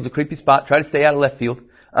 Left field's a creepy spot. Try to stay out of left field.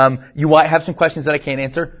 You might have some questions that I can't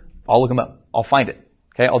answer. I'll look them up. I'll find it.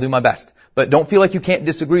 Okay? I'll do my best. But don't feel like you can't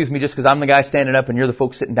disagree with me just because I'm the guy standing up and you're the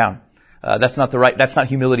folks sitting down. That's not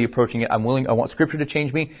humility approaching it. I want Scripture to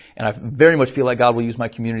change me, and I very much feel like God will use my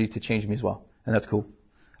community to change me as well. And that's cool.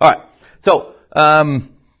 Alright. So,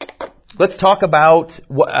 let's talk about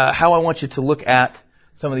how I want you to look at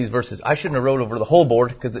some of these verses. I shouldn't have wrote over the whole board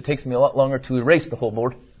because it takes me a lot longer to erase the whole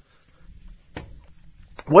board.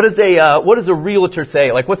 What does a realtor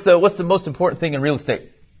say? What's the most important thing in real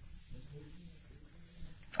estate?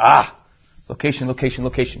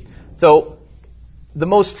 Location. So,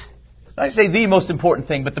 I say the most important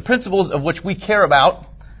thing, but the principles of which we care about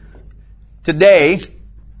today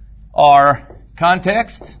are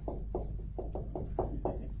context,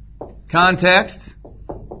 context,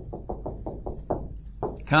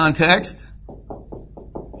 context.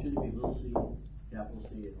 Should it be little c, capital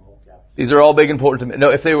C, and all caps? These are all big important to me. No,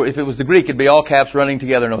 if it was the Greek, it'd be all caps running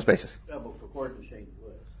together, no spaces. Yeah, but according to Shane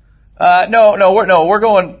Wood. We're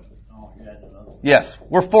going. Oh, you had another. Yes,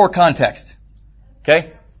 we're for context.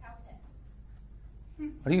 Okay.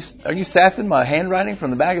 Are you sassing my handwriting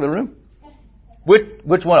from the back of the room?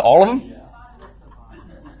 Which one? All of them?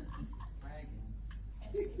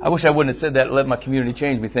 I wish I wouldn't have said that. Let my community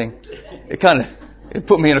change me thing. It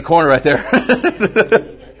put me in a corner right there.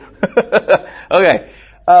 Okay.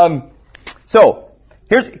 So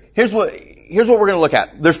here's what we're going to look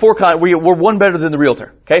at. There's we're one better than the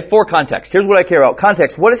realtor. Okay. 4 context. Here's what I care about.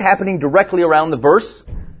 Context. What is happening directly around the verse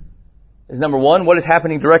is number 1. What is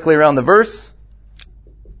happening directly around the verse?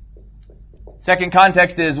 Second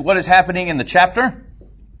context is what is happening in the chapter.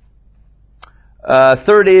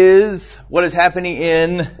 Third is what is happening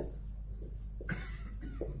in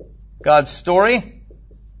God's story,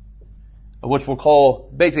 which we'll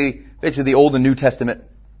call basically the Old and New Testament.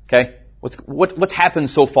 Okay, what's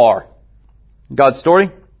happened so far? God's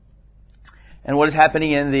story, and what is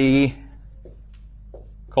happening in the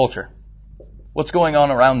culture. What's going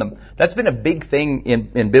on around them? That's been a big thing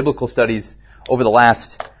in biblical studies over the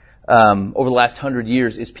last 100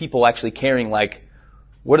 years. Is people actually caring, like,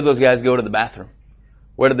 where do those guys go to the bathroom?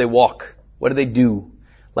 Where do they walk? What do they do?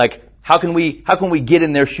 Like, how can we get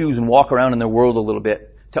in their shoes and walk around in their world a little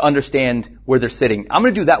bit to understand where they're sitting? I'm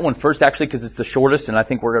going to do that one first, actually, because it's the shortest, and I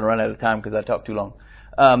think we're going to run out of time because I talked too long.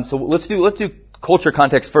 So let's do culture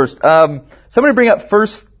context first. Somebody bring up 1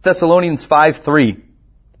 Thessalonians 5:3.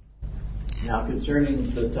 Now concerning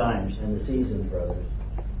the times and the seasons, brothers,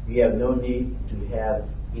 you have no need to have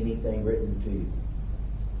anything written to you.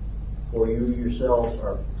 For you yourselves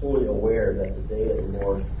are fully aware that the day of the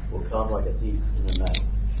Lord will come like a thief in the night.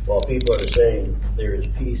 While people are saying there is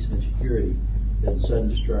peace and security, then sudden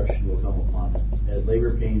destruction will come upon them, as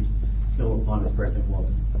labor pains come upon a pregnant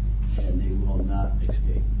woman, and they will not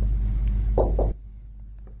escape.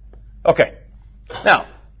 Okay. Now,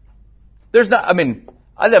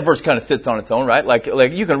 that verse kind of sits on its own, right? Like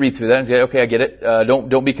you can read through that and say, okay, I get it.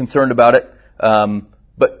 Don't be concerned about it.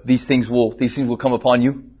 But these things will come upon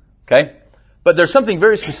you. Okay? But there's something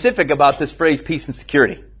very specific about this phrase, peace and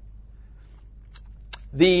security.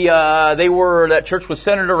 That church was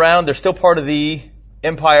centered around, they're still part of the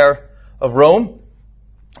Empire of Rome.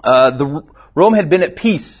 Rome had been at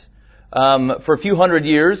peace, for a few hundred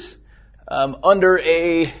years, under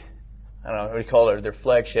I don't know what do you call it, their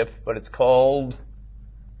flagship, but it's called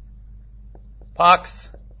Pax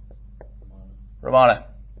Romana,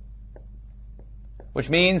 which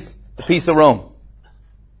means the peace of Rome.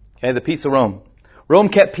 Okay, the peace of Rome. Rome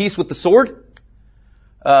kept peace with the sword.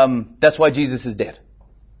 That's why Jesus is dead.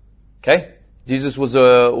 Okay, Jesus was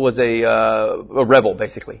a rebel,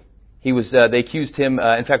 basically. He was. They accused him.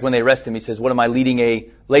 In fact, when they arrested him, he says, "What am I leading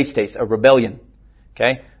a lestes, a rebellion?"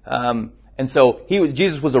 Okay, and so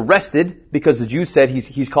Jesus was arrested because the Jews said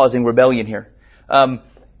he's causing rebellion here.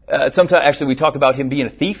 Sometimes, actually, we talk about him being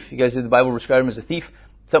a thief. You guys, the Bible described him as a thief.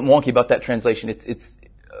 Something wonky about that translation.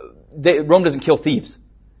 Rome doesn't kill thieves.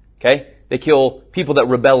 Okay, they kill people that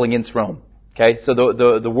rebel against Rome. Okay, so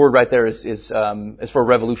the word right there is for a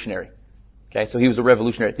revolutionary. Okay, so he was a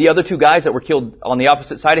revolutionary. The other 2 guys that were killed on the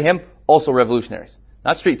opposite side of him, also revolutionaries.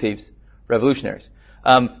 Not street thieves, revolutionaries.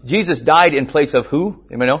 Jesus died in place of who?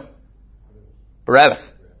 Anybody know?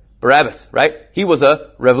 Barabbas, right? He was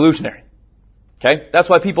a revolutionary. Okay, that's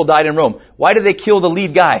why people died in Rome. Why did they kill the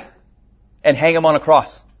lead guy and hang him on a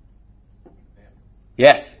cross?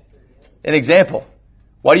 Yes, an example.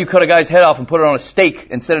 Why do you cut a guy's head off and put it on a stake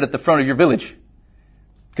and set it at the front of your village?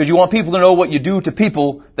 Because you want people to know what you do to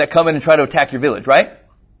people that come in and try to attack your village, right?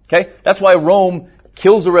 Okay? That's why Rome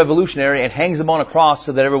kills a revolutionary and hangs him on a cross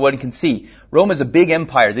so that everyone can see. Rome is a big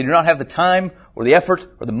empire. They do not have the time or the effort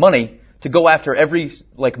or the money to go after every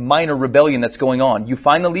minor rebellion that's going on. You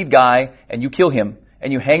find the lead guy and you kill him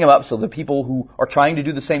and you hang him up so the people who are trying to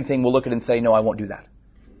do the same thing will look at it and say, no, I won't do that.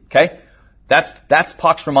 Okay? That's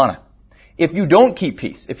Pax Romana. If you don't keep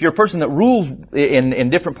peace, if you're a person that rules in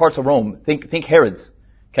different parts of Rome, think Herod's,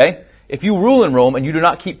 okay? If you rule in Rome and you do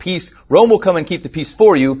not keep peace, Rome will come and keep the peace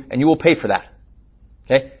for you, and you will pay for that.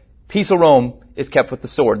 Okay? Peace of Rome is kept with the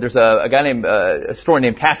sword. There's a guy named, a historian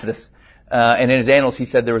named Tacitus, and in his annals he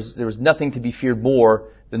said there was nothing to be feared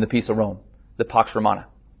more than the peace of Rome, the Pax Romana.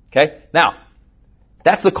 Okay? Now,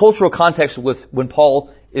 that's the cultural context with when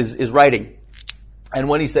Paul is writing. And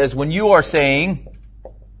when he says, when you are saying,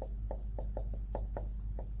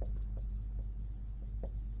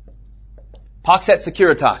 Pax et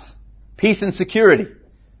securitas. Peace and security.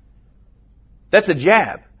 That's a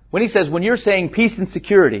jab. When he says, when you're saying peace and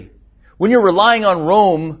security, when you're relying on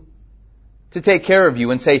Rome to take care of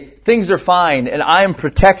you and say, things are fine and I am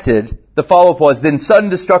protected, the follow-up was, then sudden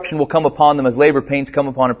destruction will come upon them as labor pains come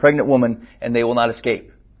upon a pregnant woman and they will not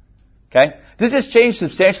escape. Okay? Does this change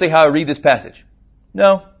substantially how I read this passage?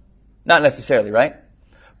 No. Not necessarily, right?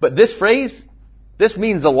 But this phrase, this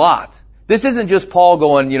means a lot. This isn't just Paul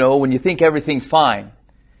going, when you think everything's fine.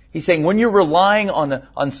 He's saying when you're relying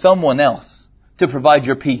on someone else to provide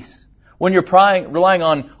your peace, when you're relying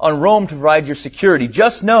on Rome to provide your security,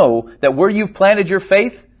 just know that where you've planted your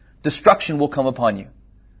faith, destruction will come upon you.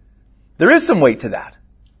 There is some weight to that.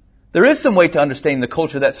 There is some weight to understanding the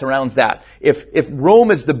culture that surrounds that. If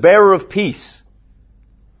Rome is the bearer of peace,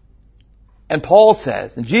 and Paul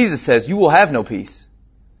says, and Jesus says, you will have no peace.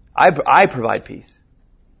 I provide peace.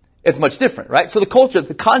 It's much different, right? So the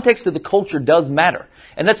context of the culture does matter.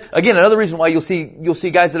 And that's, again, another reason why you'll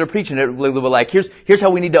see guys that are preaching it like, here's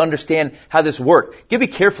how we need to understand how this works. You gotta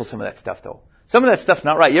be careful some of that stuff though. Some of that stuff's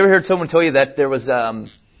not right. You ever heard someone tell you that there was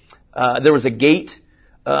a gate,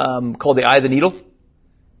 called the Eye of the Needle?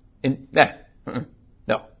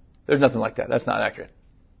 No. There's nothing like that. That's not accurate.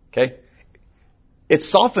 Okay? It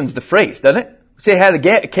softens the phrase, doesn't it? Say, had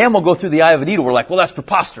a camel go through the eye of a needle, we're like, well, that's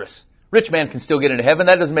preposterous. Rich man can still get into heaven.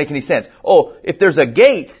 That doesn't make any sense. Oh, if there's a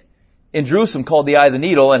gate in Jerusalem called the Eye of the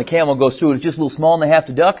Needle and a camel goes through it, it's just a little small and they have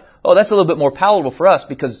to duck. Oh, that's a little bit more palatable for us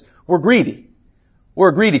because we're greedy. We're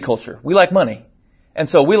a greedy culture. We like money. And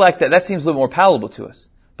so we like that. That seems a little more palatable to us.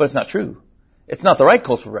 But it's not true. It's not the right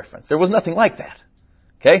cultural reference. There was nothing like that.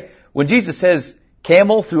 Okay? When Jesus says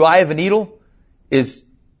camel through eye of a needle is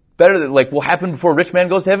better than, will happen before a rich man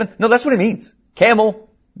goes to heaven. No, that's what he means. Camel,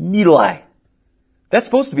 needle eye. That's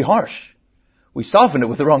supposed to be harsh. We softened it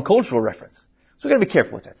with the wrong cultural reference. So we gotta be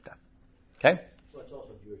careful with that stuff. Okay? Well, it's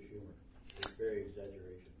also Jewish humor. It's very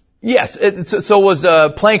exaggeration. Yes, so was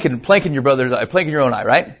planking your brother's eye, planking your own eye,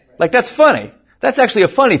 right? Like that's funny. That's actually a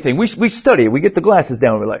funny thing. We study it. We get the glasses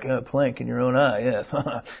down. We're like, plank in your own eye. Yes.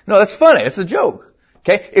 No, that's funny. It's a joke.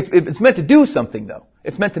 Okay? It's meant to do something though.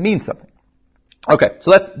 It's meant to mean something. Okay.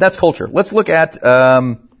 So that's culture. Let's look at,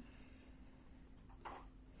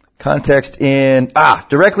 context in,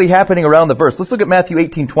 directly happening around the verse. Let's look at Matthew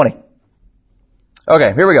 18:20.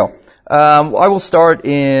 Okay, here we go. I will start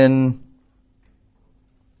in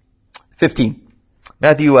 15.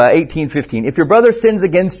 Matthew 18:15. If your brother sins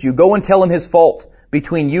against you, go and tell him his fault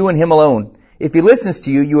between you and him alone. If he listens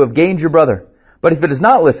to you, you have gained your brother. But if he does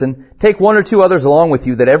not listen, take one or two others along with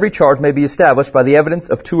you, that every charge may be established by the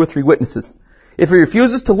evidence of 2 or 3 witnesses. If he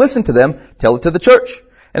refuses to listen to them, tell it to the church.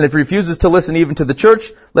 And if he refuses to listen even to the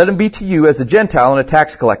church, let him be to you as a Gentile and a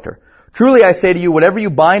tax collector. Truly I say to you, whatever you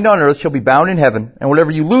bind on earth shall be bound in heaven, and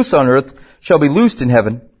whatever you loose on earth shall be loosed in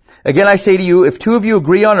heaven. Again I say to you, if 2 of you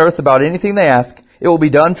agree on earth about anything they ask, it will be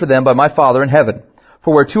done for them by my Father in heaven.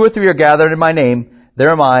 For where 2 or 3 are gathered in my name, there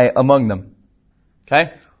am I among them.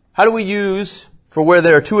 Okay? How do we use, for where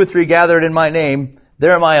there are 2 or 3 gathered in my name,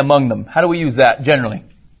 there am I among them? How do we use that generally?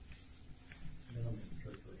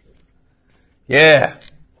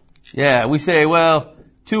 Yeah, we say, well,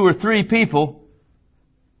 2 or 3 people,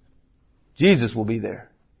 Jesus will be there.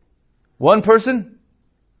 1 person,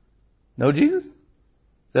 no Jesus? Does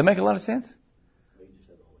that make a lot of sense?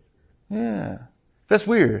 Yeah. That's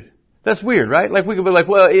weird. That's weird, right? Like we could be like,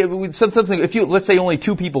 well, something, let's say only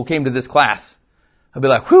 2 people came to this class. I'd be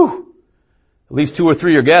like, whew, at least 2 or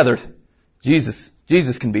 3 are gathered. Jesus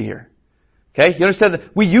can be here. Okay? You understand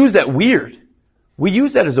that? We use that weird. We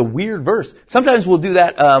use that as a weird verse. Sometimes we'll do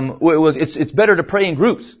that, it's better to pray in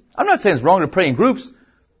groups. I'm not saying it's wrong to pray in groups,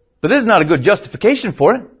 but this is not a good justification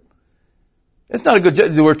for it. It's not a good,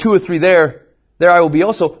 there were 2 or 3 there I will be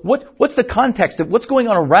also. What's the context of what's going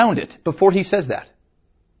on around it before he says that?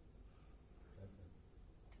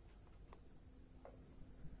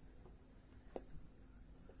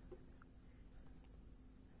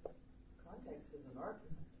 Context is an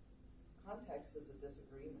argument. Context is a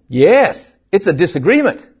disagreement. Yes, it's a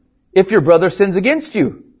disagreement. If your brother sins against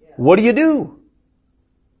you, what do you do?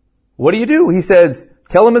 What do you do? He says,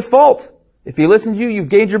 tell him his fault. If he listens to you, you've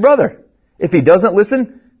gained your brother. If he doesn't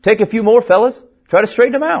listen, take a few more fellas. Try to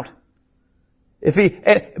straighten him out.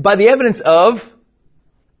 By the evidence of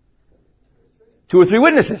 2 or 3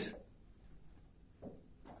 witnesses.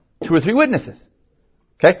 2 or 3 witnesses.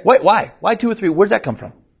 Okay? Why? Why 2 or 3? Where's that come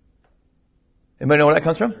from? Anybody know where that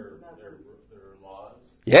comes from? Their laws.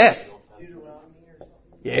 Yes. Deuteronomy or something.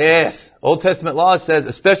 Yes. Old Testament law says,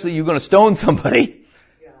 especially you're going to stone somebody,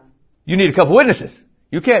 you need a couple witnesses.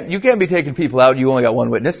 You can't be taking people out. You only got 1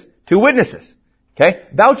 witness. 2 witnesses. Okay?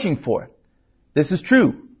 Vouching for it. This is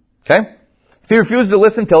true. Okay? If he refuses to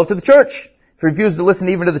listen, tell it to the church. If he refuses to listen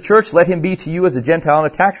even to the church, let him be to you as a Gentile and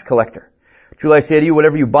a tax collector. Truly I say to you,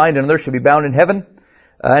 whatever you bind on earth shall be bound in heaven.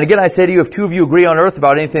 And again I say to you, if two of you agree on earth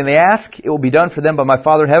about anything they ask, it will be done for them by my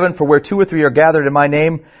Father in heaven. For where 2 or 3 are gathered in my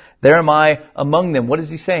name, there am I among them. What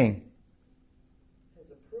is he saying?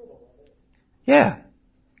 His approval of it. Yeah.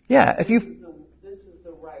 Yeah. If you, This is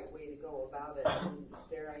the right way to go about it. And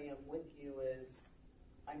there I am with you is,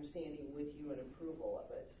 I'm standing with you in approval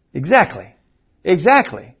of it. exactly.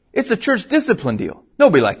 Exactly. It's a church discipline deal.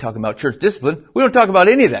 Nobody like talking about church discipline. We don't talk about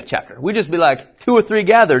any of that chapter. We just be like, 2 or 3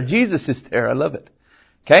 gathered. Jesus is there. I love it.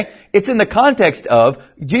 Okay? It's in the context of,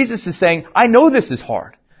 Jesus is saying, I know this is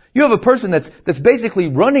hard. You have a person that's basically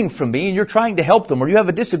running from me and you're trying to help them, or you have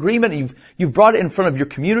a disagreement and you've brought it in front of your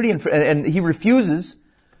community and he refuses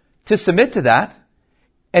to submit to that.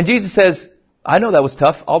 And Jesus says, I know that was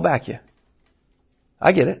tough. I'll back you.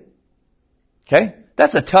 I get it. Okay?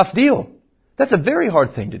 That's a tough deal. That's a very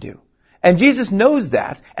hard thing to do. And Jesus knows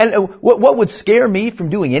that. And what would scare me from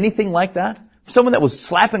doing anything like that? Someone that was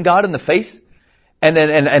slapping God in the face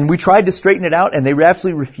and we tried to straighten it out and they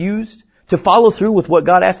absolutely refused to follow through with what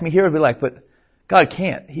God asked me here. I'd be like, but God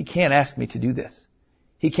can't. He can't ask me to do this.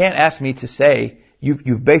 He can't ask me to say,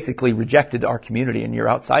 you've basically rejected our community and you're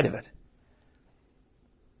outside of it.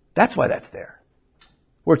 That's why that's there.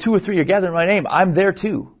 Where 2 or 3 are gathered in my name, I'm there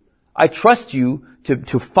too. I trust you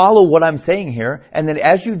to follow what I'm saying here. And then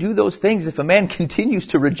as you do those things, if a man continues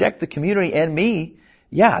to reject the community and me,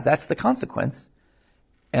 yeah, that's the consequence.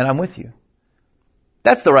 And I'm with you.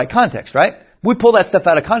 That's the right context, right? We pull that stuff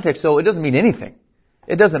out of context, so it doesn't mean anything.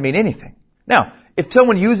 It doesn't mean anything. Now, if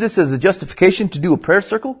someone used this as a justification to do a prayer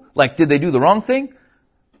circle, like did they do the wrong thing?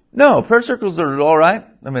 No, prayer circles are all right.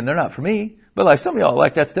 I mean, they're not for me, but like some of y'all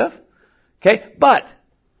like that stuff. Okay? But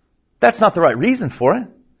that's not the right reason for it.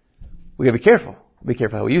 We gotta be careful. Be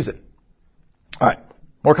careful how we use it. All right.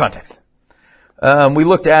 More context. We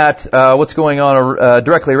looked at what's going on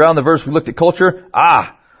directly around the verse. We looked at culture.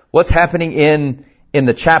 What's happening in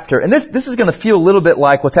the chapter. And this is going to feel a little bit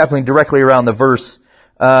like what's happening directly around the verse.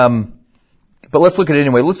 But let's look at it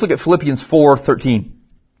anyway. Let's look at Philippians 4:13.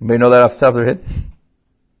 Anybody know that off the top of their head?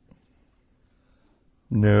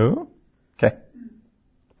 No? Okay.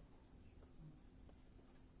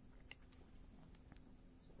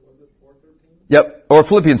 Yep. Or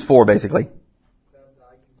Philippians 4, basically.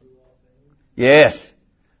 Yes.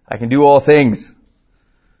 I can do all things.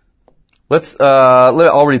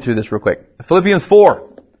 I'll read through this real quick. Philippians 4.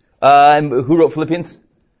 And who wrote Philippians?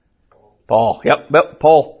 Paul. Yep.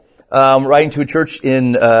 Paul. Writing to a church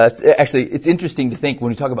actually, it's interesting to think when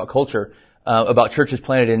we talk about culture, about churches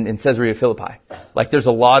planted in Caesarea Philippi. Like there's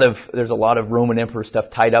a lot of Roman emperor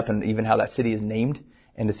stuff tied up in even how that city is named.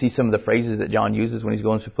 And to see some of the phrases that John uses when he's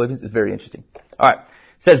going through Philippians is very interesting. Alright.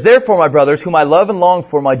 It says, therefore, my brothers, whom I love and long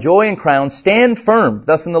for, my joy and crown, stand firm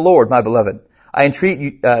thus in the Lord, my beloved. I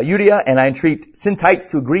entreat Euodia and I entreat Syntyches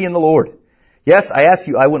to agree in the Lord. Yes, I ask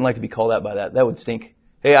you, I wouldn't like to be called out by that. That would stink.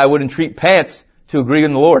 Hey, I would entreat Pants to agree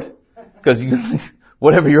in the Lord. Because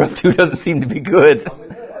whatever you're up to doesn't seem to be good.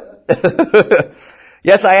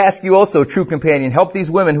 Yes, I ask you also, true companion, help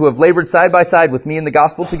these women who have labored side by side with me in the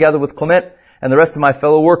gospel together with Clement and the rest of my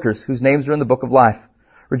fellow workers whose names are in the book of life.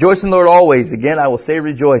 Rejoice in the Lord always. Again, I will say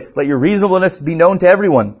rejoice. Let your reasonableness be known to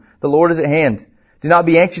everyone. The Lord is at hand. Do not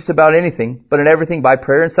be anxious about anything, but in everything by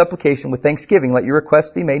prayer and supplication with thanksgiving let your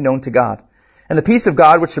requests be made known to God. And the peace of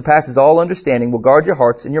God, which surpasses all understanding, will guard your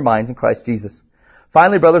hearts and your minds in Christ Jesus.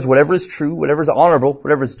 Finally, brothers, whatever is true, whatever is honorable,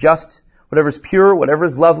 whatever is just, whatever is pure, whatever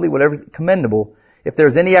is lovely, whatever is commendable, if there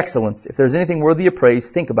is any excellence, if there is anything worthy of praise,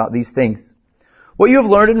 think about these things. What you have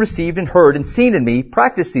learned and received and heard and seen in me,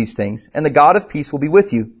 practice these things, and the God of peace will be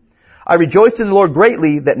with you. I rejoiced in the Lord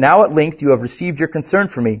greatly that now at length you have received your concern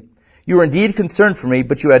for me. You were indeed concerned for me,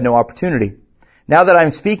 but you had no opportunity. Now that I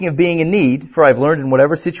am speaking of being in need, for I have learned in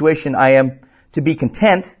whatever situation I am to be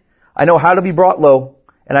content, I know how to be brought low,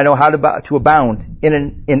 and I know how to abound.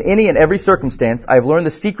 In any and every circumstance, I have learned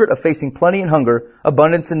the secret of facing plenty and hunger,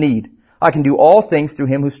 abundance and need. I can do all things through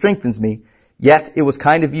him who strengthens me, yet it was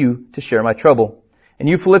kind of you to share my trouble. And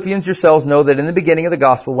you Philippians yourselves know that in the beginning of the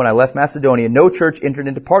gospel, when I left Macedonia, no church entered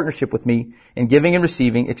into partnership with me in giving and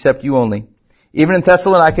receiving except you only. Even in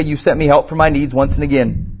Thessalonica, you sent me help for my needs once and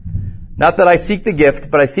again. Not that I seek the gift,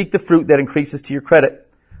 but I seek the fruit that increases to your credit.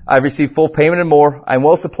 I have received full payment and more. I am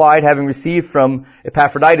well supplied, having received from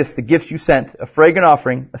Epaphroditus the gifts you sent, a fragrant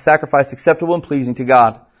offering, a sacrifice acceptable and pleasing to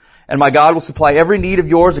God. And my God will supply every need of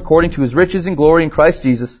yours according to his riches and glory in Christ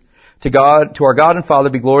Jesus. To our God and Father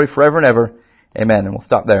be glory forever and ever. Amen. And we'll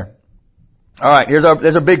stop there. All right. There's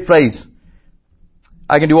our big phrase.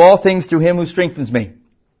 I can do all things through him who strengthens me.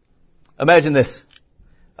 Imagine this.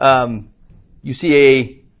 You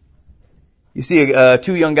see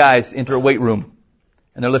two young guys enter a weight room,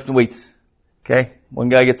 and they're lifting weights. Okay? One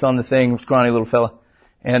guy gets on the thing, scrawny little fella,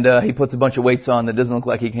 and he puts a bunch of weights on that doesn't look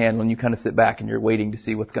like he can handle, and you kind of sit back and you're waiting to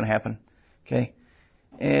see what's going to happen. Okay?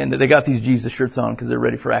 And they got these Jesus shirts on because they're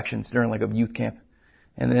ready for actions during like a youth camp.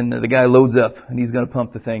 And then the guy loads up, and he's going to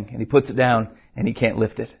pump the thing, and he puts it down, and he can't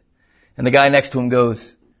lift it. And the guy next to him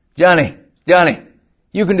goes, Johnny,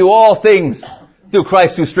 you can do all things through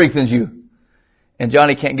Christ who strengthens you. And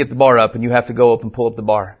Johnny can't get the bar up, and you have to go up and pull up the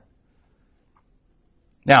bar.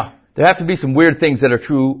 Now, there have to be some weird things that are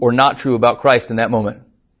true or not true about Christ in that moment.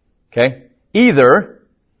 Okay? Either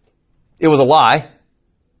it was a lie.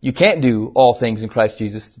 You can't do all things in Christ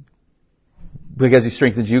Jesus because he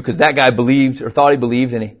strengthens you, because that guy believed or thought he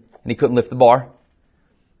believed and he couldn't lift the bar.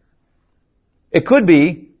 It could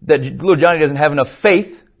be that little Johnny doesn't have enough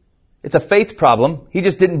faith. It's a faith problem. He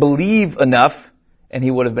just didn't believe enough, and he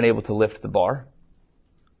would have been able to lift the bar.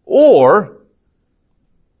 Or,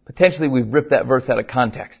 potentially we've ripped that verse out of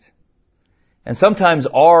context. And sometimes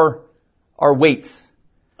our weights,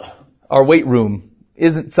 our weight room,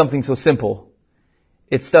 isn't something so simple.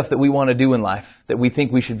 It's stuff that we want to do in life, that we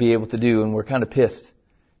think we should be able to do, and we're kind of pissed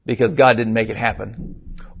because God didn't make it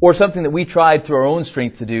happen. Or something that we tried through our own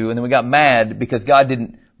strength to do, and then we got mad because God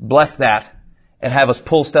didn't bless that and have us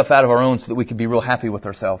pull stuff out of our own so that we could be real happy with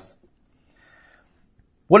ourselves.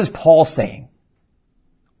 What is Paul saying?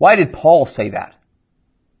 Why did Paul say that?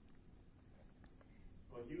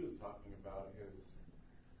 Well, he was talking about his,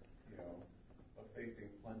 of facing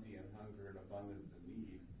plenty and hunger and abundance and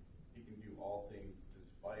need. He can do all things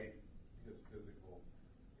despite his physical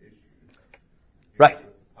issues. Right. With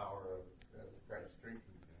the power of Christ strengthens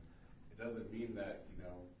him. It doesn't mean that,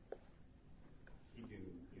 he can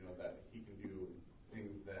do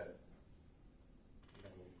things that,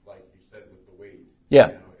 like you said with the weight. Yeah.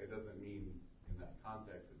 It doesn't mean in that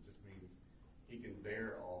context. It just means he can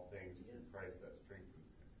bear all things through Christ that strengthens him.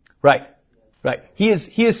 Right.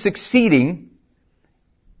 He is succeeding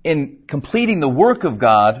in completing the work of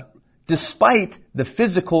God despite the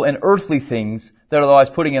physical and earthly things that are otherwise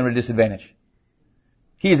putting him at a disadvantage.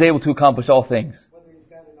 He is able to accomplish all things. Whether he's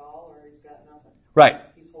got it all or he's got nothing. Right.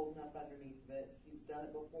 He's holding up underneath of it. He's done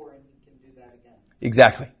it before and he can do that again.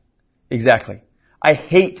 Exactly. I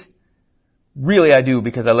hate, really I do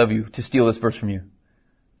because I love you, to steal this verse from you.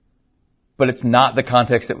 But it's not the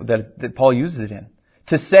context that Paul uses it in.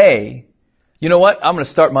 To say, you know what, I'm going to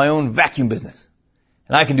start my own vacuum business.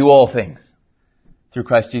 And I can do all things through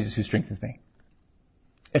Christ Jesus who strengthens me.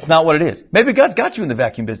 It's not what it is. Maybe God's got you in the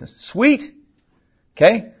vacuum business. Sweet.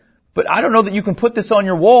 Okay? But I don't know that you can put this on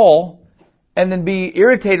your wall and then be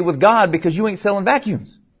irritated with God because you ain't selling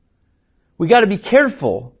vacuums. We got to be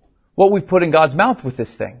careful what we've put in God's mouth with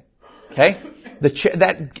this thing. Okay?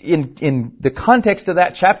 In the context of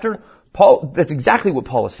that chapter, that's exactly what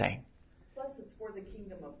Paul is saying. Plus, it's for the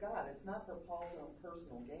kingdom of God. It's not for Paul's own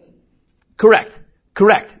personal gain. Correct.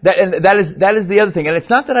 That is the other thing. And it's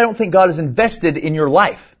not that I don't think God is invested in your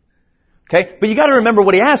life. Okay? But you got to remember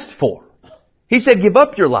what he asked for. He said, give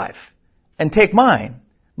up your life and take mine.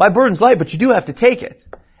 My burden's light, but you do have to take it.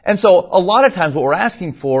 And so a lot of times what we're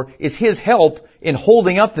asking for is his help in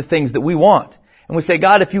holding up the things that we want. And we say,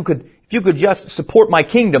 God, if you could just support my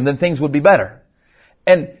kingdom, then things would be better.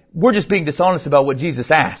 And we're just being dishonest about what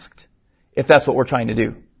Jesus asked, if that's what we're trying to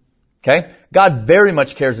do. Okay? God very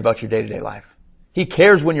much cares about your day-to-day life. He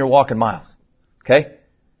cares when you're walking miles. Okay?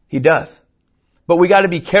 He does. But we got to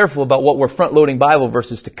be careful about what we're front-loading Bible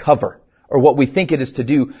verses to cover, or what we think it is to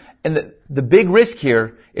do. And the big risk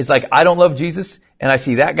here is like, I don't love Jesus, and I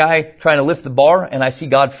see that guy trying to lift the bar, and I see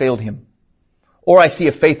God failed him. Or I see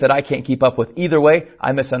a faith that I can't keep up with. Either way,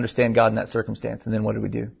 I misunderstand God in that circumstance. And then what do we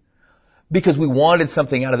do? Because we wanted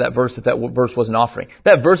something out of that verse that verse wasn't offering.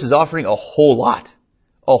 That verse is offering a whole lot.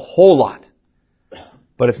 A whole lot.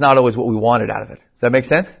 But it's not always what we wanted out of it. Does that make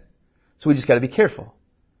sense? So we just got to be careful.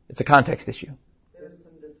 It's a context issue. There's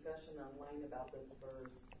some discussion online about this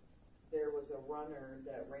verse. There was a runner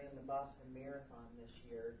that ran the Boston Marathon this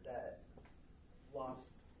year that lost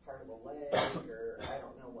part of a leg or I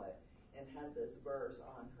don't know what, and had this verse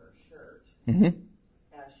on her shirt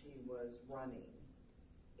as she was running.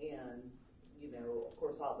 And, of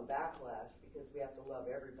course, all the backlash, because we have to love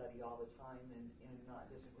everybody all the time and not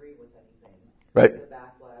disagree with anything. Right. The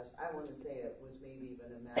backlash, I want to say it was maybe even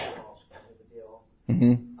a Matt Walsh kind of a deal.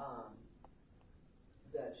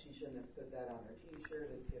 That she shouldn't have put that on her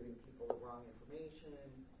T-shirt. It's giving people the wrong information.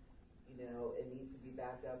 It needs to be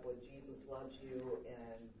backed up with Jesus loves you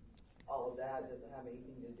and all of that doesn't have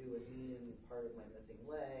anything to do with me and part of my missing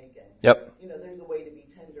leg. And, Yep. there's a way to be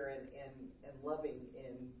tender and loving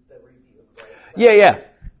in the rebuke, right? Yeah.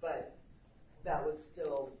 But that was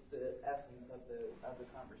still the essence of the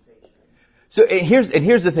conversation. So here's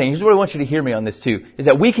the thing. Here's what I want you to hear me on this too, is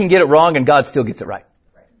that we can get it wrong and God still gets it right.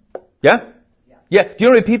 Right. Yeah? Yeah. Do you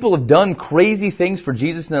know how many people have done crazy things for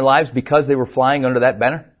Jesus in their lives because they were flying under that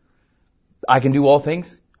banner? I can do all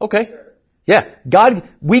things. Okay. Sure. Yeah. God,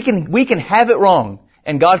 we can have it wrong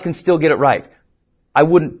and God can still get it right. I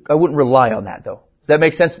wouldn't rely on that though. Does that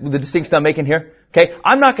make sense with the distinction I'm making here? Okay.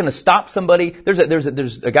 I'm not going to stop somebody. There's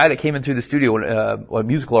a guy that came in through the studio, a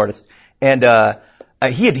musical artist, and,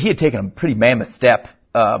 he had taken a pretty mammoth step,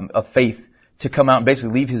 of faith to come out and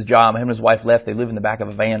basically leave his job. Him and his wife left. They live in the back of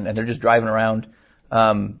a van and they're just driving around,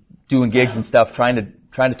 doing gigs and stuff, trying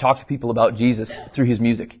to talk to people about Jesus through his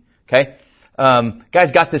music. Okay.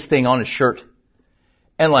 Guy's got this thing on his shirt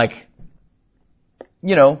and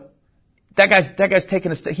that guy's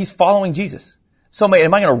taking a step. He's following Jesus. So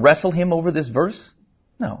am I going to wrestle him over this verse?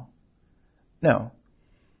 No.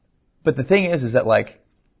 But the thing is that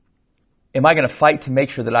am I going to fight to make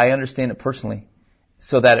sure that I understand it personally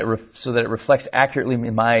so that it reflects accurately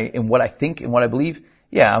in what I think and what I believe?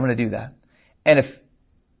 Yeah, I'm going to do that. And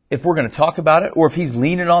if we're going to talk about it, or if he's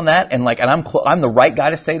leaning on that and I'm the right guy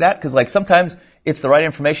to say that, because sometimes it's the right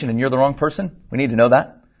information and you're the wrong person. We need to know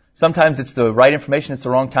that. Sometimes it's the right information, it's the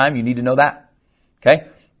wrong time. You need to know that. Okay?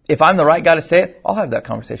 If I'm the right guy to say it, I'll have that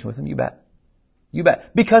conversation with him. You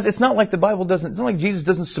bet. Because it's not like the Bible it's not like Jesus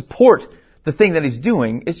doesn't support the thing that he's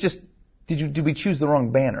doing. It's just, did we choose the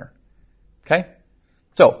wrong banner? Okay?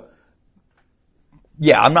 So,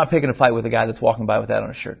 yeah, I'm not picking a fight with a guy that's walking by with that on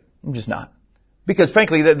his shirt. I'm just not. Because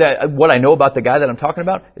frankly, what I know about the guy that I'm talking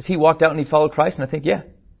about is he walked out and he followed Christ, and I think, yeah,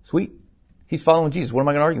 sweet. He's following Jesus. What am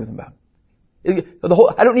I going to argue with him about?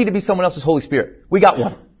 I don't need to be someone else's Holy Spirit. We got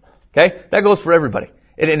one. Okay? That goes for everybody.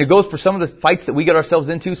 And it goes for some of the fights that we get ourselves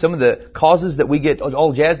into, some of the causes that we get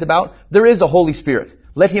all jazzed about. There is a Holy Spirit.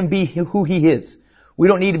 Let him be who he is. We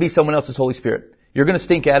don't need to be someone else's Holy Spirit. You're going to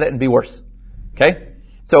stink at it and be worse. Okay?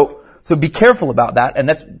 So be careful about that. And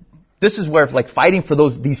this is where fighting for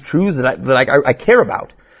these truths that I care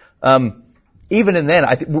about. Even in then,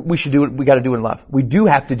 I think we should do it. We got to do it in love. We do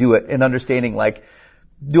have to do it in understanding.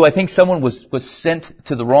 Do I think someone was sent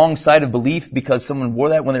to the wrong side of belief because someone wore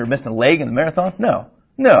that when they were missing a leg in the marathon?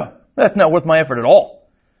 No, that's not worth my effort at all.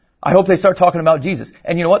 I hope they start talking about Jesus.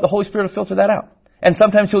 And you know what? The Holy Spirit will filter that out. And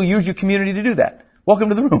sometimes he'll use your community to do that. Welcome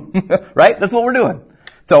to the room. Right? That's what we're doing.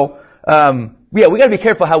 So, we got to be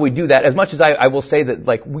careful how we do that. As much as I will say that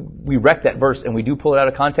we wreck that verse and we do pull it out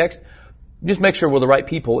of context, just make sure we're the right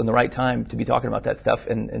people in the right time to be talking about that stuff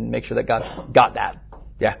and make sure that God's got that.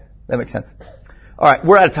 Yeah, that makes sense. All right,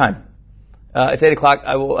 we're out of time. It's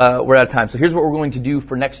 8:00. We're out of time. So here's what we're going to do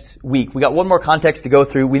for next week. We got one more context to go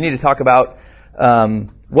through. We need to talk about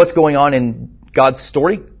what's going on in God's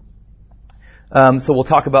story. So we'll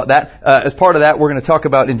talk about that. As part of that, we're going to talk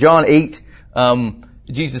about in John 8.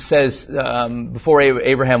 Jesus says, before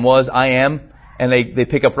Abraham was, I am, and they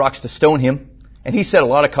pick up rocks to stone him. And he said a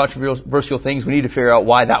lot of controversial things. We need to figure out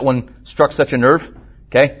why that one struck such a nerve.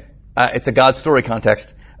 Okay, it's a God story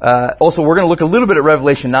context. Also, we're going to look a little bit at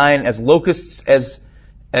Revelation 9 as locusts, as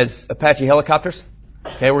Apache helicopters.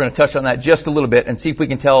 Okay, we're going to touch on that just a little bit and see if we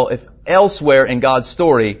can tell if elsewhere in God's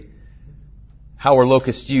story how are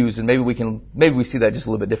locusts used, and maybe we see that just a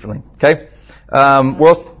little bit differently. Okay,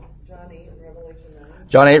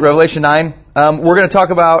 John 8, Revelation 9. We're going to talk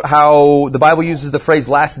about how the Bible uses the phrase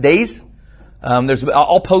 "last days."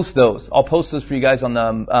 I'll post those. I'll post those for you guys on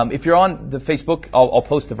the. If you're on the Facebook, I'll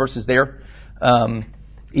post the verses there.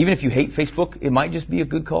 Even if you hate Facebook, it might just be a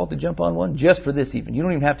good call to jump on one just for this. Even you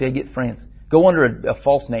don't even have to get friends. Go under a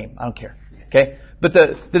false name. I don't care. Okay, but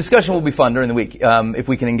the discussion will be fun during the week if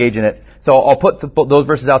we can engage in it. So I'll put those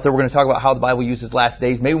verses out there. We're going to talk about how the Bible uses last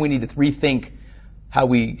days. Maybe we need to rethink how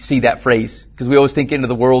we see that phrase because we always think into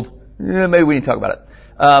the world. Maybe we need to talk about it.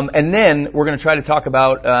 And then we're going to try to talk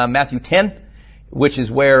about Matthew 10. Which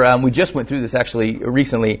is where we just went through this actually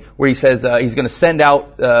recently, where he says he's going to send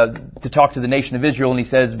out to talk to the nation of Israel, and he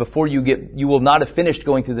says, you will not have finished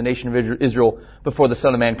going through the nation of Israel before the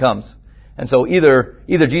Son of Man comes. And so either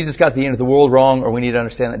Jesus got the end of the world wrong, or we need to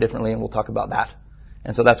understand that differently, and we'll talk about that.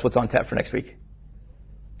 And so that's what's on tap for next week.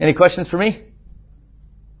 Any questions for me?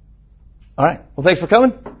 All right. Well, thanks for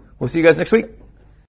coming. We'll see you guys next week.